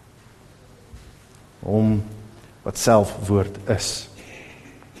 Om wat self woord is.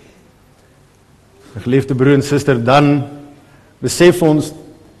 Geliefde broer en suster, dan besef ons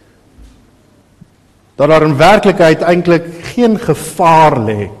dat daar in werklikheid eintlik geen gevaar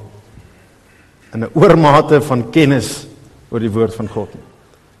lê in 'n oormate van kennis oor die woord van God nie.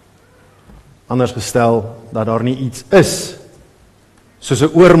 Anders gestel, dat daar nie iets is soos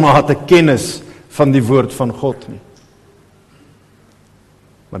 'n oormate kennis van die woord van God nie.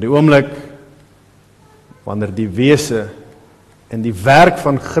 Maar die oomblik wanneer die wese en die werk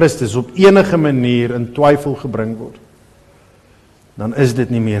van Christus op enige manier in twyfel gebring word, dan is dit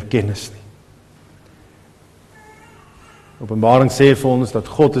nie meer kennis nie. Openbaring sê vir ons dat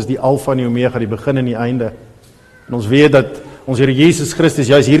God is die Alfa en die Omega, die begin en die einde. En ons weet dat ons Here Jesus Christus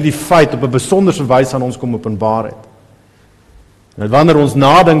juist hierdie feit op 'n besonderse wyse aan ons kom openbaar het. En wanneer ons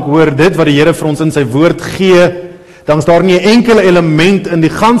nadink oor dit wat die Here vir ons in sy woord gee, dan is daar nie 'n enkele element in die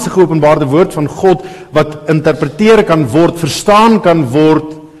ganse geopenbaarde woord van God wat interpreteer kan word, verstaan kan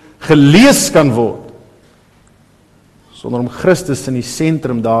word, gelees kan word, sonder om Christus in die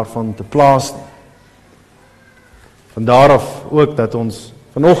sentrum daarvan te plaas nie. Van daar af ook dat ons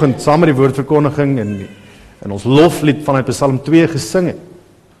vanoggend saam met die woordverkondiging en ons loflied vanuit Psalm 2 gesing het.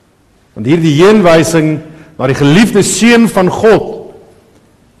 Want hierdie heenwysing na die geliefde seun van God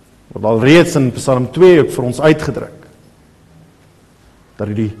word alreeds in Psalm 2 ook vir ons uitgedruk. Dat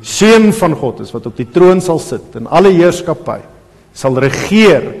hy die seun van God is wat op die troon sal sit in alle heerskappy, sal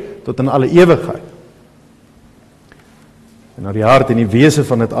regeer tot in alle ewigheid. En na die hart en die wese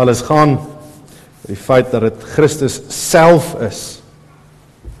van dit alles gaan die feit dat dit Christus self is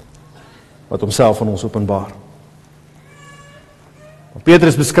wat homself aan ons openbaar.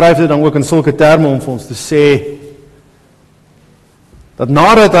 Petrus beskryf dit dan ook in sulke terme om vir ons te sê dat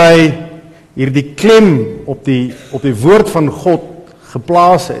nadat hy hierdie klem op die woord van God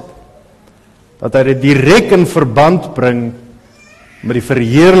geplaas het, dat hy dit direk in verband bring met die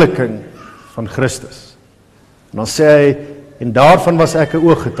verheerliking van Christus. En dan sê hy, en daarvan was ek 'n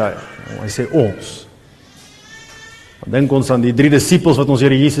ooggetuie. Hy sê ons. Dan dink ons aan die 3 disippels wat ons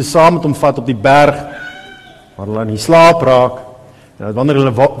Here Jesus saam met hom vat op die berg, waar hulle in die slaap raak, en wanneer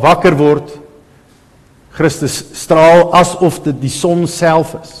hulle wakker word, Christus straal asof dit die son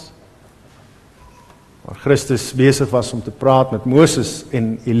self is. Waar Christus besig was om te praat met Moses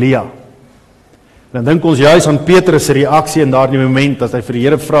en Elia. En dan dink ons juis aan Petrus se reaksie in daardie moment, as hy vir die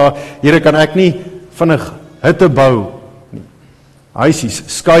Here vra, Here, kan ek nie vinnig hutte bou, huisies,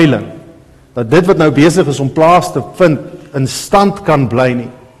 skuiling, dat dit wat nou besig is om plaas te vind, in stand kan bly nie.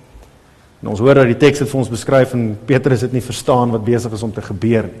 En ons hoor dat die teks het vir ons beskryf, en Petrus het nie verstaan wat besig is om te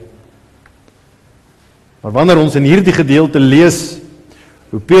gebeur nie. Maar wanneer ons in hierdie gedeelte lees,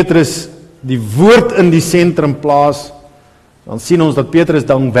 hoe Petrus die woord in die sentrum plaas, dan sien ons dat Petrus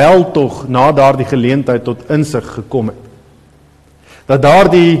dan wel tog na daardie geleentheid tot insig gekom het. Dat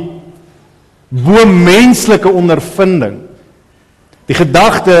daardie bo-menslike ondervinding, die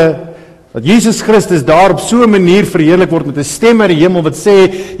gedagte dat Jesus Christus daar op so 'n manier verheerlik word met 'n stem uit die hemel wat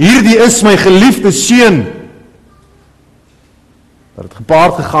sê, hierdie is my geliefde seun, dat het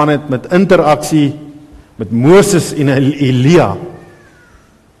gepaard gegaan het met interaksie met Moses en Elia.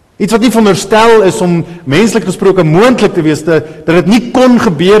 Iets wat nie veronderstel is om menslik gesproke moontlik te wees, dat dit nie kon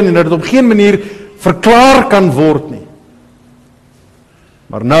gebeur nie, dat dit op geen manier verklaar kan word nie.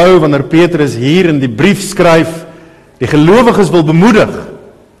 Maar nou, wanneer Petrus hier in die brief skryf, die gelowiges wil bemoedig,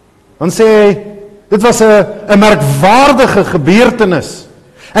 dan sê hy, dit was 'n merkwaardige gebeurtenis.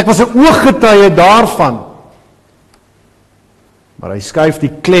 Ek was 'n ooggetuie daarvan. Maar hy skuif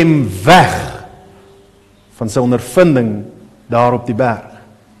die klem weg van sy ondervinding daar op die berg.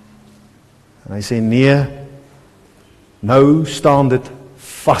 En hy sê, nee, nou staan dit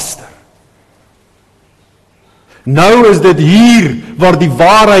vaster. Nou is dit hier waar die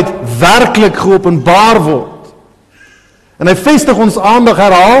waarheid werklik geopenbaar word. En hy vestig ons aandag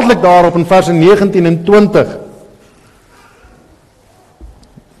herhaaldelik daarop in verse 19 en 20.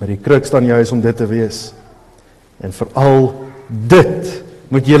 Maar die kruk staan juis om dit te wees. En veral dit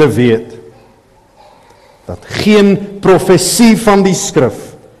moet julle weet, dat geen profesie van die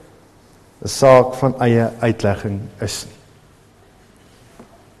skrif 'n saak van eie uitlegging is nie.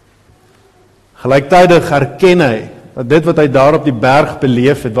 Gelyktydig erken hy dat dit wat hy daar op die berg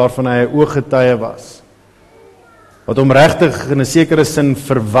beleef het, waarvan hy 'n ooggetuie was, wat hom regtig in 'n sekere sin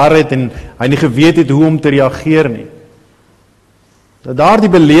verwar het en hy nie geweet het hoe om te reageer nie. Dat daardie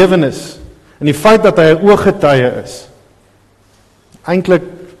belewenis en die feit dat hy 'n ooggetuie is, eintlik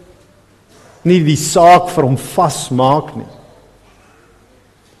nie die saak vir hom vasmaak nie,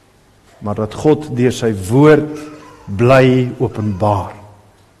 maar dat God deur sy woord bly openbaar.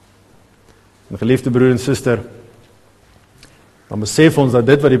 En geliefde broer en suster, dan besef ons dat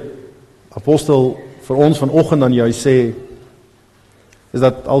dit wat die apostel vir ons vanoggend aan jou sê, is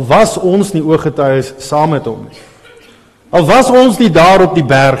dat al was ons nie ooggetuies saam met hom nie, al was ons nie daar op die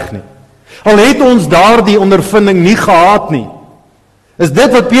berg nie, al het ons daar die ondervinding nie gehad nie, is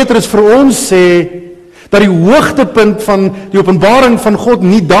dit wat Petrus vir ons sê, dat die hoogtepunt van die openbaring van God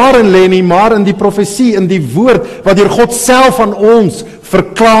nie daarin lê nie, maar in die profesie, in die woord, wat deur God self aan ons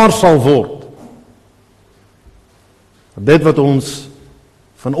verklaar sal word. Dit wat ons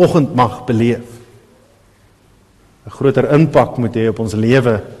vanoggend mag beleef, 'n groter impak moet hê op ons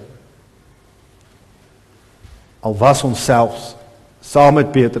lewe, al was ons selfs, saam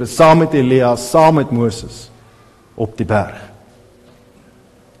met Petrus, saam met Elia, saam met Moses, op die berg.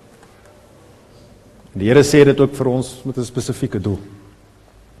 Die Here sê dit ook vir ons met 'n spesifieke doel.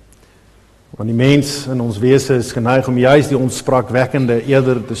 Want die mens in ons wese is geneig om juis die onspraakwekkende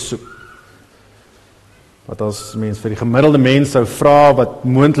eerder te soek. Wat as mens vir die gemiddelde mens sou vra wat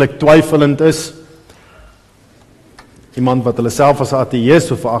moontlik twyfelend is, iemand wat hulle self as 'n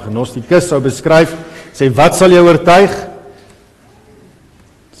ateïs of 'n agnostikus sou beskryf, sê, wat sal jou oortuig?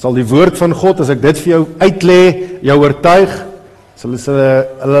 Sal die woord van God, as ek dit vir jou uitlê, jou oortuig? Sal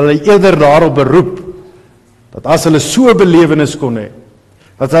hulle eerder daarop beroep, dat as hulle so 'n belewenis kon hê,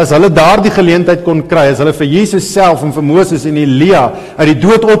 dat as hulle daardie geleentheid kon kry, as hulle vir Jesus self en vir Moses en Elia uit die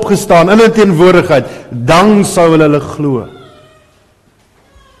dood opgestaan in hulle teenwoordigheid, dan sou hulle glo.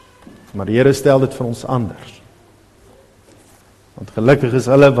 Maar die Here stel dit vir ons anders. Want gelukkig is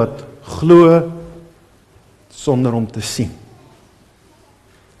hulle wat glo sonder om te sien.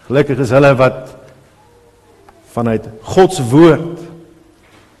 Gelukkig is hulle wat vanuit Gods woord,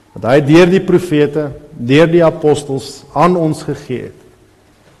 wat hy deur die profete, deur die apostels aan ons gegee het,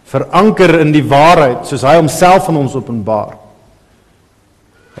 veranker in die waarheid, soos hy homself aan ons openbaar.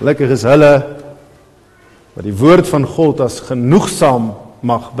 Gelukkig is hulle wat die woord van God as genoegsaam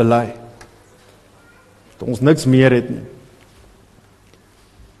mag bely. Dat ons niks meer het nie.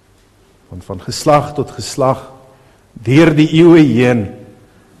 Want van geslag tot geslag, deur die eeue heen,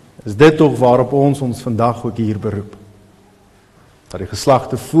 is dit tog waarop ons vandag ook hier beroep. Dat die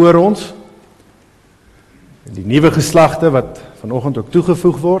geslagte voor ons, en die nuwe geslagte wat vanoggend ook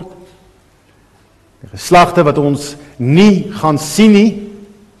toegevoeg word, die geslagte wat ons nie gaan sien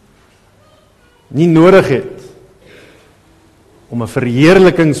nie nodig het om 'n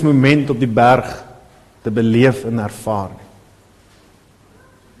verheerlikingsmoment op die berg te beleef en ervaar nie.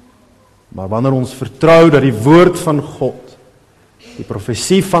 Maar wanneer ons vertrou dat die woord van God, die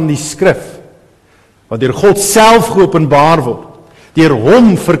profesie van die skrif, wat deur God self geopenbaar word, deur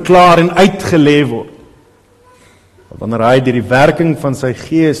hom verklaar en uitgelê word, wanneer hy deur die werking van sy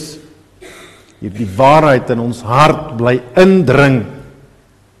gees hierdie waarheid in ons hart bly indring,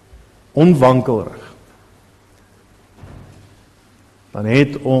 onwankelrig, dan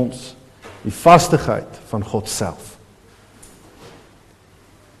het ons die vastigheid van God self.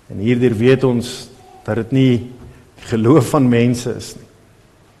 En hierdeur weet ons dat dit nie die geloof van mense is nie,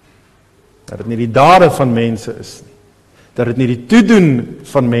 dat dit nie die dade van mense is nie, dat dit nie die toedoen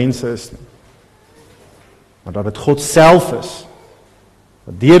van mense is nie, maar dat dit God self is,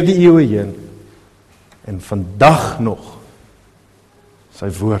 wat deur die eeue heen en vandag nog sy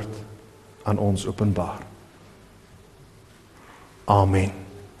woord aan ons openbaar. Amen.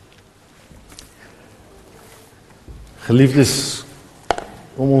 Geliefdes,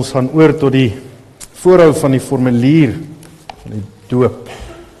 om ons gaan oor tot die voorhou van die formulier van die doop.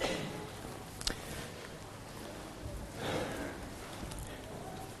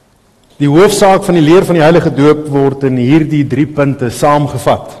 Die hoofsaak van die leer van die heilige doop word in hierdie 3 punte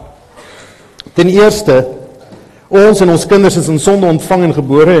saamgevat. Ten eerste, ons en ons kinders is in sonde ontvang en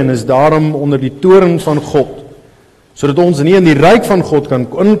gebore en is daarom onder die toorn van God, sodat ons nie in die ryk van God kan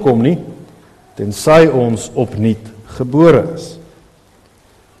inkom nie, tensy ons opnuut gebore is.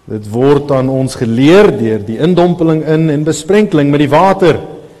 Dit word aan ons geleer deur die indompeling in en besprenkeling met die water,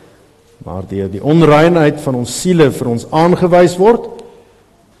 maar deur die onreinheid van ons siele vir ons aangewys word,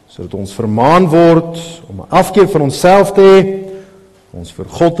 sodat ons vermaan word om 'n afkeer van onsself te hê, ons vir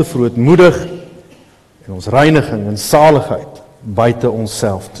God te verootmoedig en ons reiniging en saligheid buite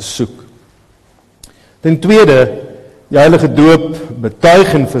onsself te soek. Ten tweede, die heilige doop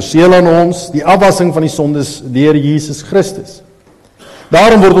betuig en verseël aan ons die afwassing van die sondes deur Jesus Christus.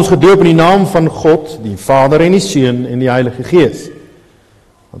 Daarom word ons gedoop in die naam van God, die Vader en die Seun en die Heilige Gees.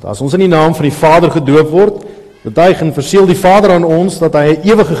 Want as ons in die naam van die Vader gedoop word, betuig en verseël die Vader aan ons dat hy 'n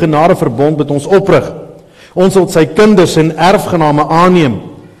ewige genadeverbond met ons oprig. Ons sal sy kinders en erfgename aanneem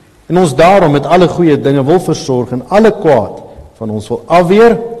en ons daarom met alle goeie dinge wil versorg en alle kwaad van ons wil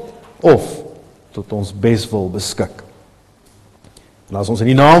afweer of tot ons beswil beskik. En as ons in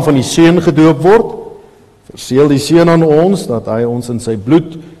die naam van die Seun gedoop word, verseël die Seun aan ons dat hy ons in sy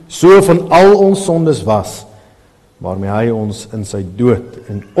bloed so van al ons sondes was, waarmee hy ons in sy dood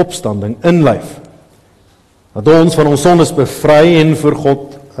en opstanding inlyf. Dat ons van ons sondes bevry en voor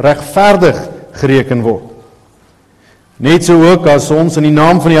God regverdig gereken word. Net so ook as ons in die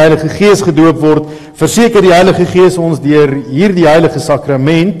naam van die Heilige Gees gedoop word, verseker die Heilige Gees ons deur hierdie heilige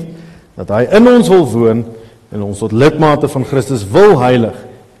sakrament, dat hy in ons wil woon en ons tot lidmate van Christus wil heilig,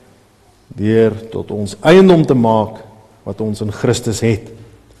 deur tot ons eiendom te maak wat ons in Christus het.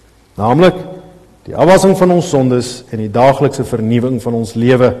 Naamlik die afwassing van ons sondes en die daaglikse vernuwing van ons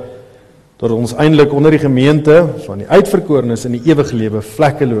lewe, tot ons eintlik onder die gemeente van die uitverkorenes in die ewige lewe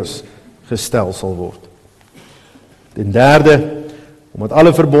vlekkeloos gestel sal word. Ten derde, omdat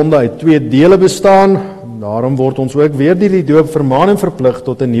alle verbonde uit 2 dele bestaan, daarom word ons ook weer deur die doop vermaan en verplig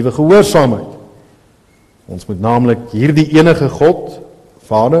tot 'n nuwe gehoorsaamheid. Ons moet naamlik hierdie enige God,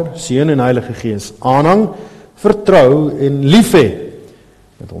 Vader, Seun en Heilige Gees aanhang, vertrou en lief hê.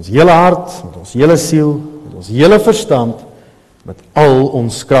 Met ons hele hart, met ons hele siel, met ons hele verstand, met al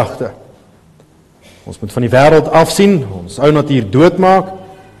ons kragte. Ons moet van die wêreld afsien, ons ou natuur doodmaak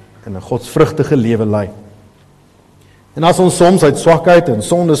en 'n godsvrugtige lewe lei. En as ons soms uit swakheid en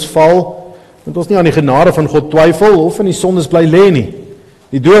sondes val, moet ons nie aan die genade van God twyfel of in die sondes bly lê nie.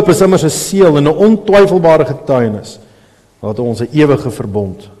 Die doop is immers 'n seël en 'n ontwyfelbare getuienis dat ons 'n ewige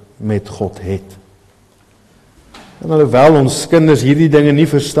verbond met God het. En alhoewel ons kinders hierdie dinge nie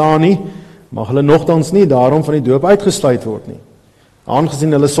verstaan nie, mag hulle nogtans nie daarom van die doop uitgesluit word nie.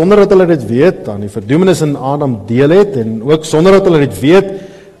 Aangesien hulle sonder dat hulle dit weet aan die verdoemenis in Adam deel het en ook sonder dat hulle dit weet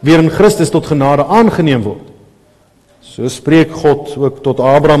weer in Christus tot genade aangeneem word. So spreek God ook tot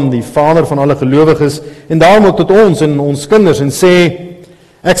Abraham, die vader van alle gelowiges, en daarom ook tot ons en ons kinders en sê: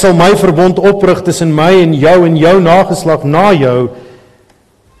 ek sal my verbond oprig tussen my en jou nageslag na jou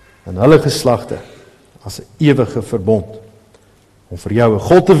en hulle geslagte as 'n ewige verbond om vir jou 'n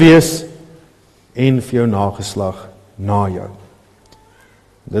God te wees en vir jou nageslag na jou.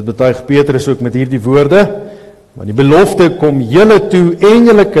 Dit betuig Petrus ook met hierdie woorde: maar die belofte kom julle toe en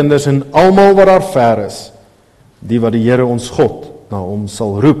julle kinders en almal wat daar ver is, die wat die Here ons God na hom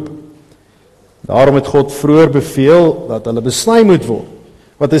sal roep. Daarom het God vroeër beveel dat hulle besny moet word,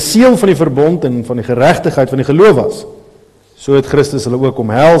 wat 'n seël van die verbond en van die geregtigheid van die geloof was. So het Christus hulle ook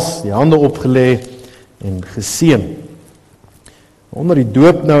omhels, die hande opgelê en geseën. Onder die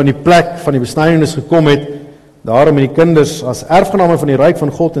doop nou in die plek van die besnydenis gekom het, daarom het die kinders as erfgename van die ryk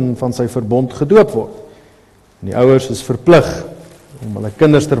van God en van sy verbond gedoop word. En die ouers is verplig om hulle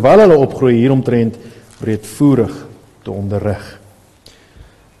kinders terwyl hulle opgroei hieromtrent breedvoerig te onderrig.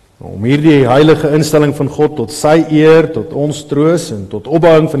 Om hierdie heilige instelling van God tot sy eer, tot ons troos en tot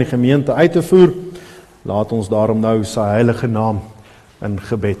opbouing van die gemeente uit te voer, laat ons daarom nou sy heilige naam in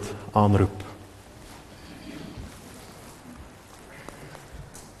gebed aanroep.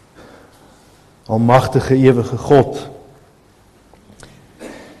 Almagtige ewige God,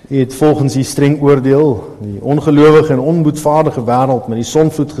 U het volgens U streng oordeel die ongelowige en onboetvaardige wêreld met die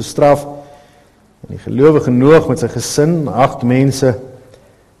sonvloed gestraf en die gelowige Noag met sy gesin, 8 mense,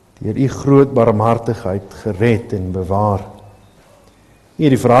 deur U groot barmhartigheid gered en bewaar. U het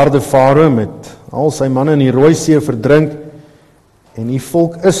die verharde Farao met al sy manne in die Rooi See verdrink en U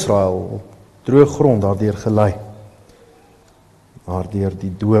volk Israel op droë grond daardeur gelei, waardeur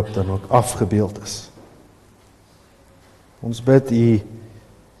die doop dan ook afgebeeld is. Ons bid U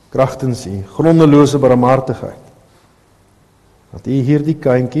kragtens U grondelose barmhartigheid, dat U hierdie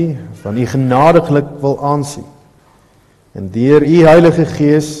kindjie van U genadiglik wil aansien en deur U Heilige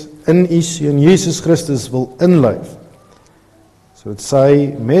Gees in U Seun Jesus Christus wil inlyf, sodat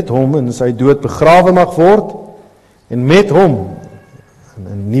sy met hom in sy dood begrawe mag word en met hom in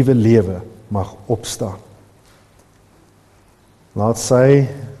 'n nuwe lewe mag opstaan. Laat sy,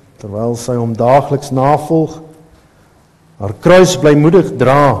 terwyl sy hom daagliks navolg, haar kruis blymoedig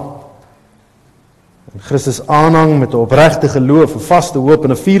dra en Christus aanhang met 'n opregte geloof, 'n vaste hoop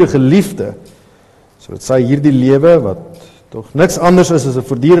en 'n vurige liefde, sodat sy hierdie lewe, wat tog niks anders is as 'n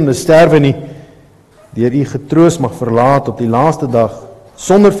voortdurende sterwe nie, deur U getroos mag verlaat op die laaste dag,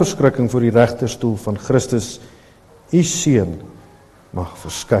 sonder verskrikking voor die regterstoel van Christus, U Seun, mag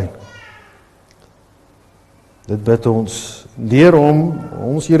verskyn. Dit bid ons deur hom,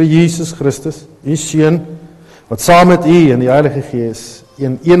 ons Here Jesus Christus, U Seun, wat saam met U en die Heilige Gees,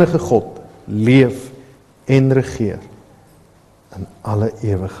 een enige God, leef en regeer in alle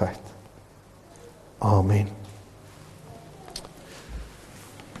ewigheid. Amen.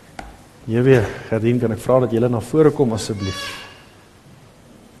 Jewe, Gerdien, kan ek vra dat julle na vore kom asseblief?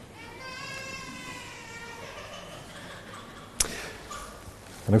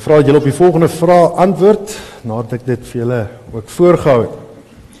 En ek vra dat julle op die volgende vraag antwoord, nadat ek dit vir julle ook voorgehou het.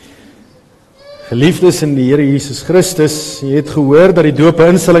 Geliefdes in die Here Jesus Christus, jy het gehoor dat die doop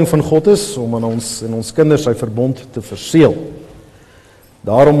 'n instelling van God is om aan ons en ons kinders sy verbond te verseël.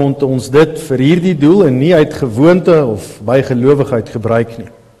 Daarom moet ons dit vir hierdie doel en nie uit gewoonte of bygelowigheid gebruik nie.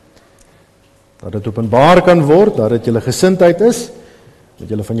 Dat dit openbaar kan word, dat dit julle gesindheid is, dat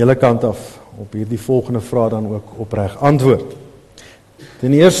julle van julle kant af op hierdie volgende vraag dan ook opreg antwoord.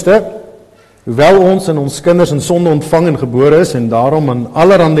 Ten eerste, hoewel ons en ons kinders in sonde ontvang en gebore is en daarom aan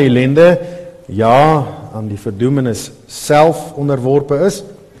allerhande ellende, ja, aan die verdoemenis self onderworpe is,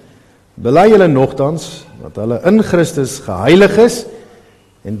 bely julle nogtans dat hulle in Christus geheilig is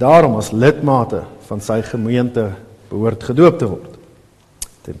en daarom as lidmate van sy gemeente behoort gedoop te word.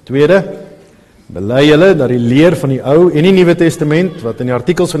 Ten tweede, bely julle dat die leer van die Ou en die Nuwe Testament, wat in die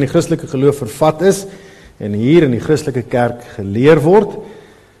artikels van die Christelike geloof vervat is en hier in die Christelike kerk geleer word,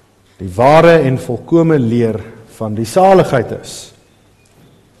 die ware en volkome leer van die saligheid is.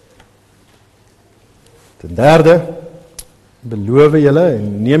 Ten derde, beloof julle en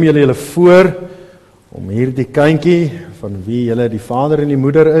neem julle voor om hierdie kindjie, van wie julle die vader en die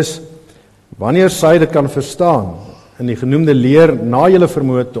moeder is, wanneer sy dit kan verstaan, in die genoemde leer na julle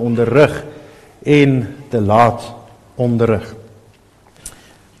vermoë te onderrig en te laat onderrig.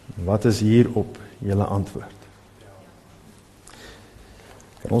 Wat is hierop julle antwoord?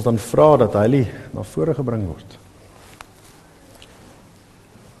 Kan ons dan vra dat hy na vore gebring word?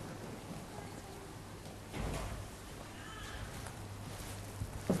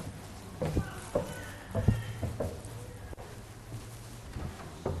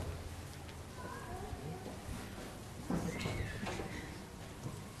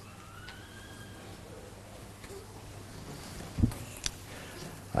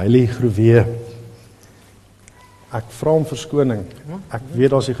 Heilige Nuwe, ek vra om verskoning. Ek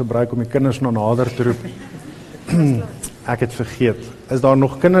weet daar's die gebruik om die kinders na nader te roep. Ek het vergeet. Is daar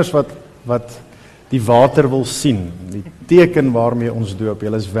nog kinders wat die water wil sien? Die teken waarmee ons doop.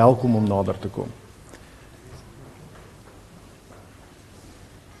 Julle is welkom om nader te kom.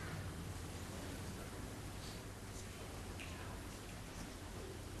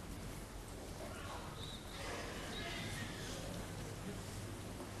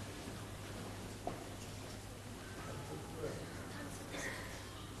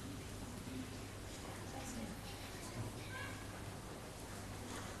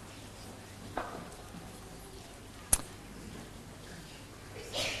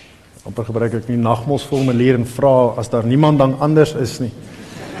 Amper gebruik ek nie nagmansformulier en vra as daar niemand dan anders is nie.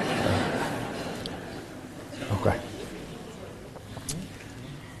 OK.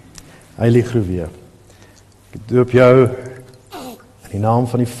 Heilige Nuwe, ek doop jou in die naam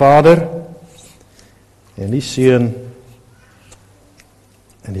van die Vader en die Seun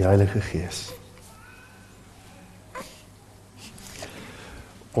en die Heilige Gees.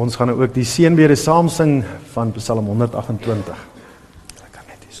 Ons gaan nou ook die seënbede saam sing van Psalm 128.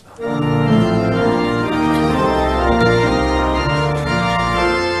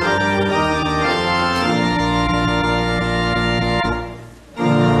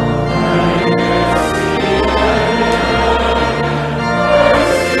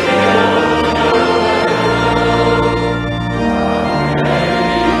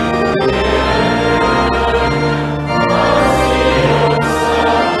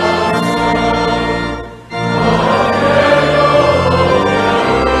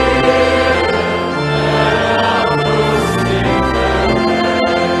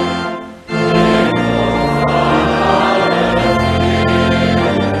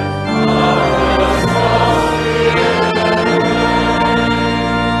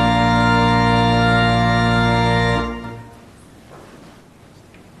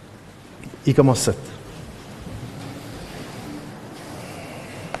 U kan maar sit.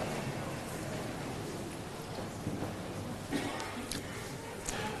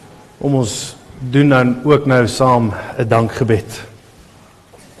 Ons doen dan ook nou saam 'n dankgebed.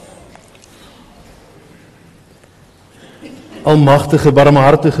 Almagtige,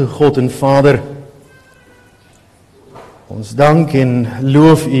 barmhartige God en Vader, ons dank en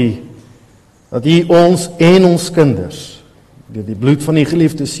loof U dat U ons en ons kinders deur die bloed van die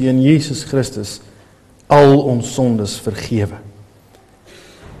geliefde Seun Jesus Christus al ons sondes vergewe.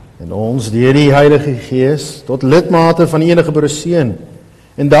 En ons deur die Heilige Gees tot lidmate van die enige Seun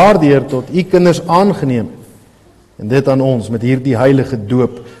en daardeur tot U kinders aangeneem en dit aan ons met hierdie heilige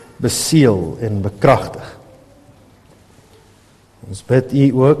doop beseël en bekragtig. Ons bid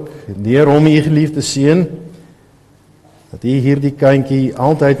U ook deur hom U geliefde Seun dat U hierdie kindjie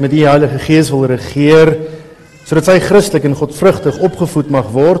altyd met U Heilige Gees wil regeer, sodat sy Christelik en godvrugtig opgevoed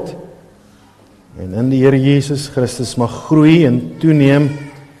mag word en in die Here Jesus Christus mag groei en toeneem,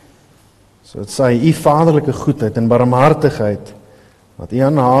 sodat sy U vaderlike goedheid en barmhartigheid wat U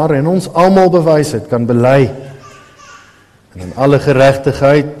aan haar en ons almal bewys het, kan bely en in alle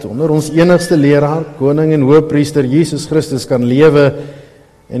geregtigheid onder ons enigste leraar, koning en hoëpriester Jesus Christus kan lewe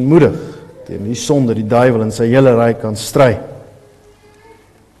en moedig teen die sonde, die duiwel en sy hele ryk kan stry.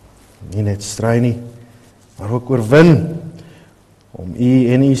 Nie net stry nie, maar ook oorwin om U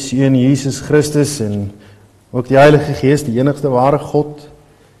en U Seun Jesus Christus en ook die Heilige Gees, die enigste ware God,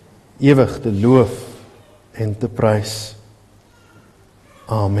 ewig te loof en te prys.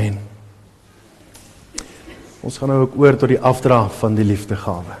 Amen. Ons gaan nou ook oor tot die afdra van die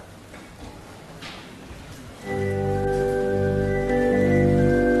liefdegawe.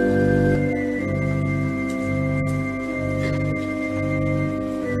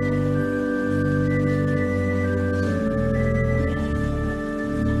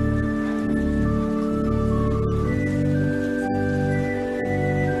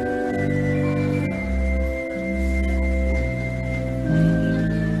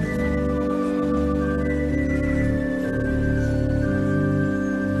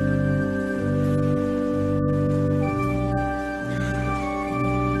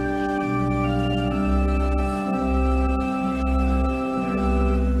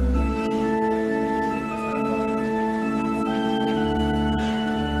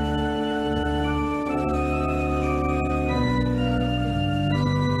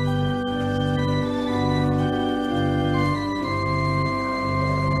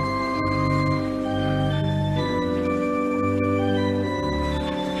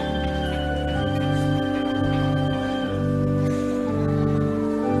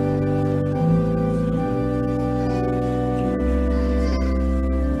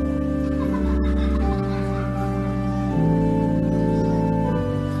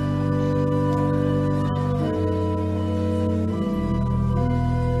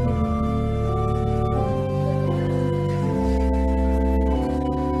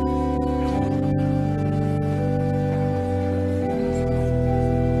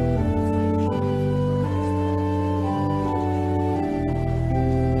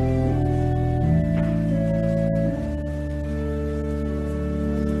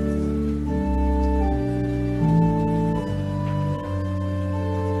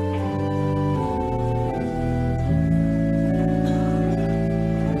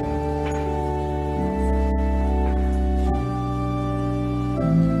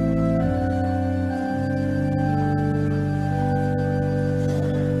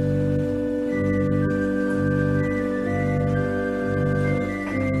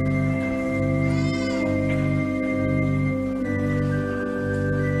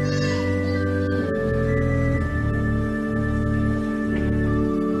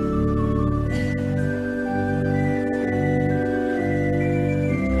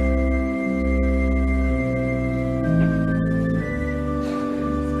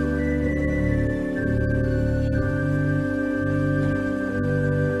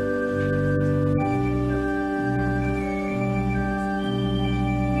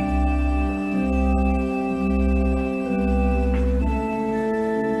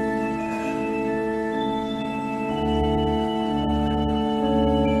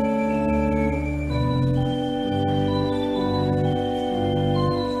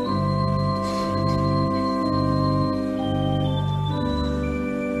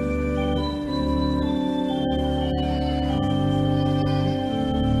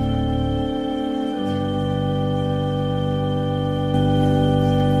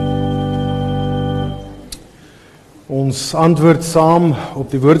 Ons antwoord saam op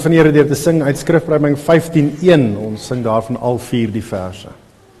die woord van die Here deur te sing uit Skrifbybel 15:1. Ons sing daarvan al 4 die verse.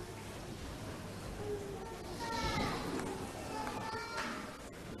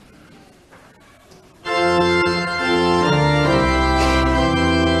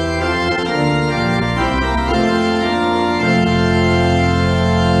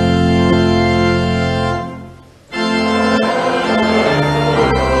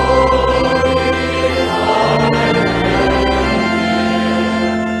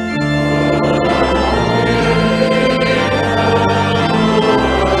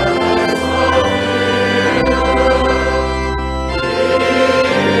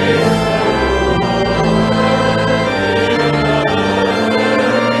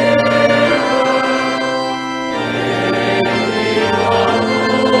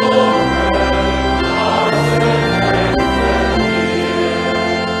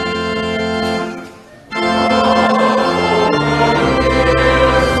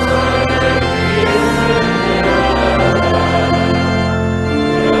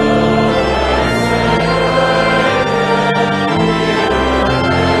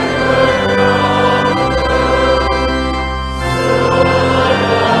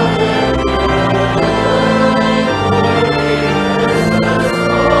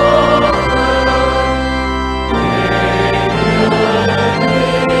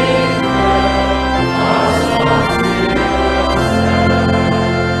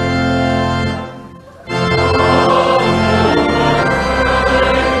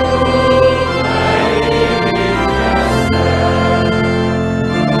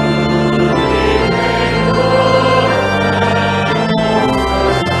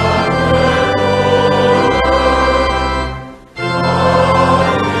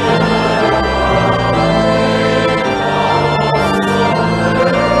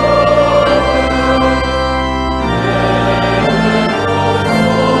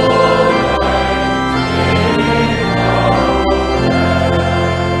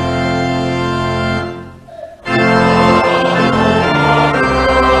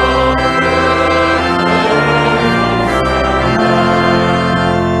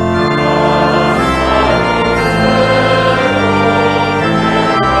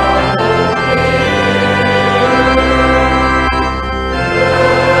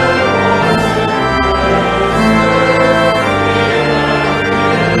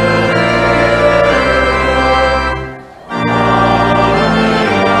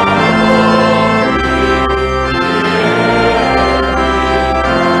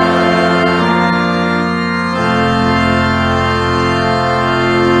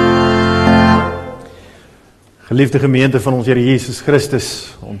 Geliefde gemeente van ons Here Jesus Christus,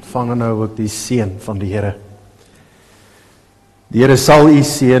 ontvang nou ook die seën van die Here. Die Here sal u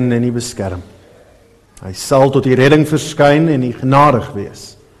seën en u beskerm. Hy sal tot u redding verskyn en u genadig wees.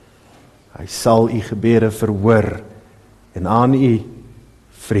 Hy sal u gebede verhoor en aan u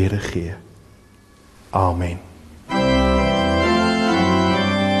vrede gee. Amen.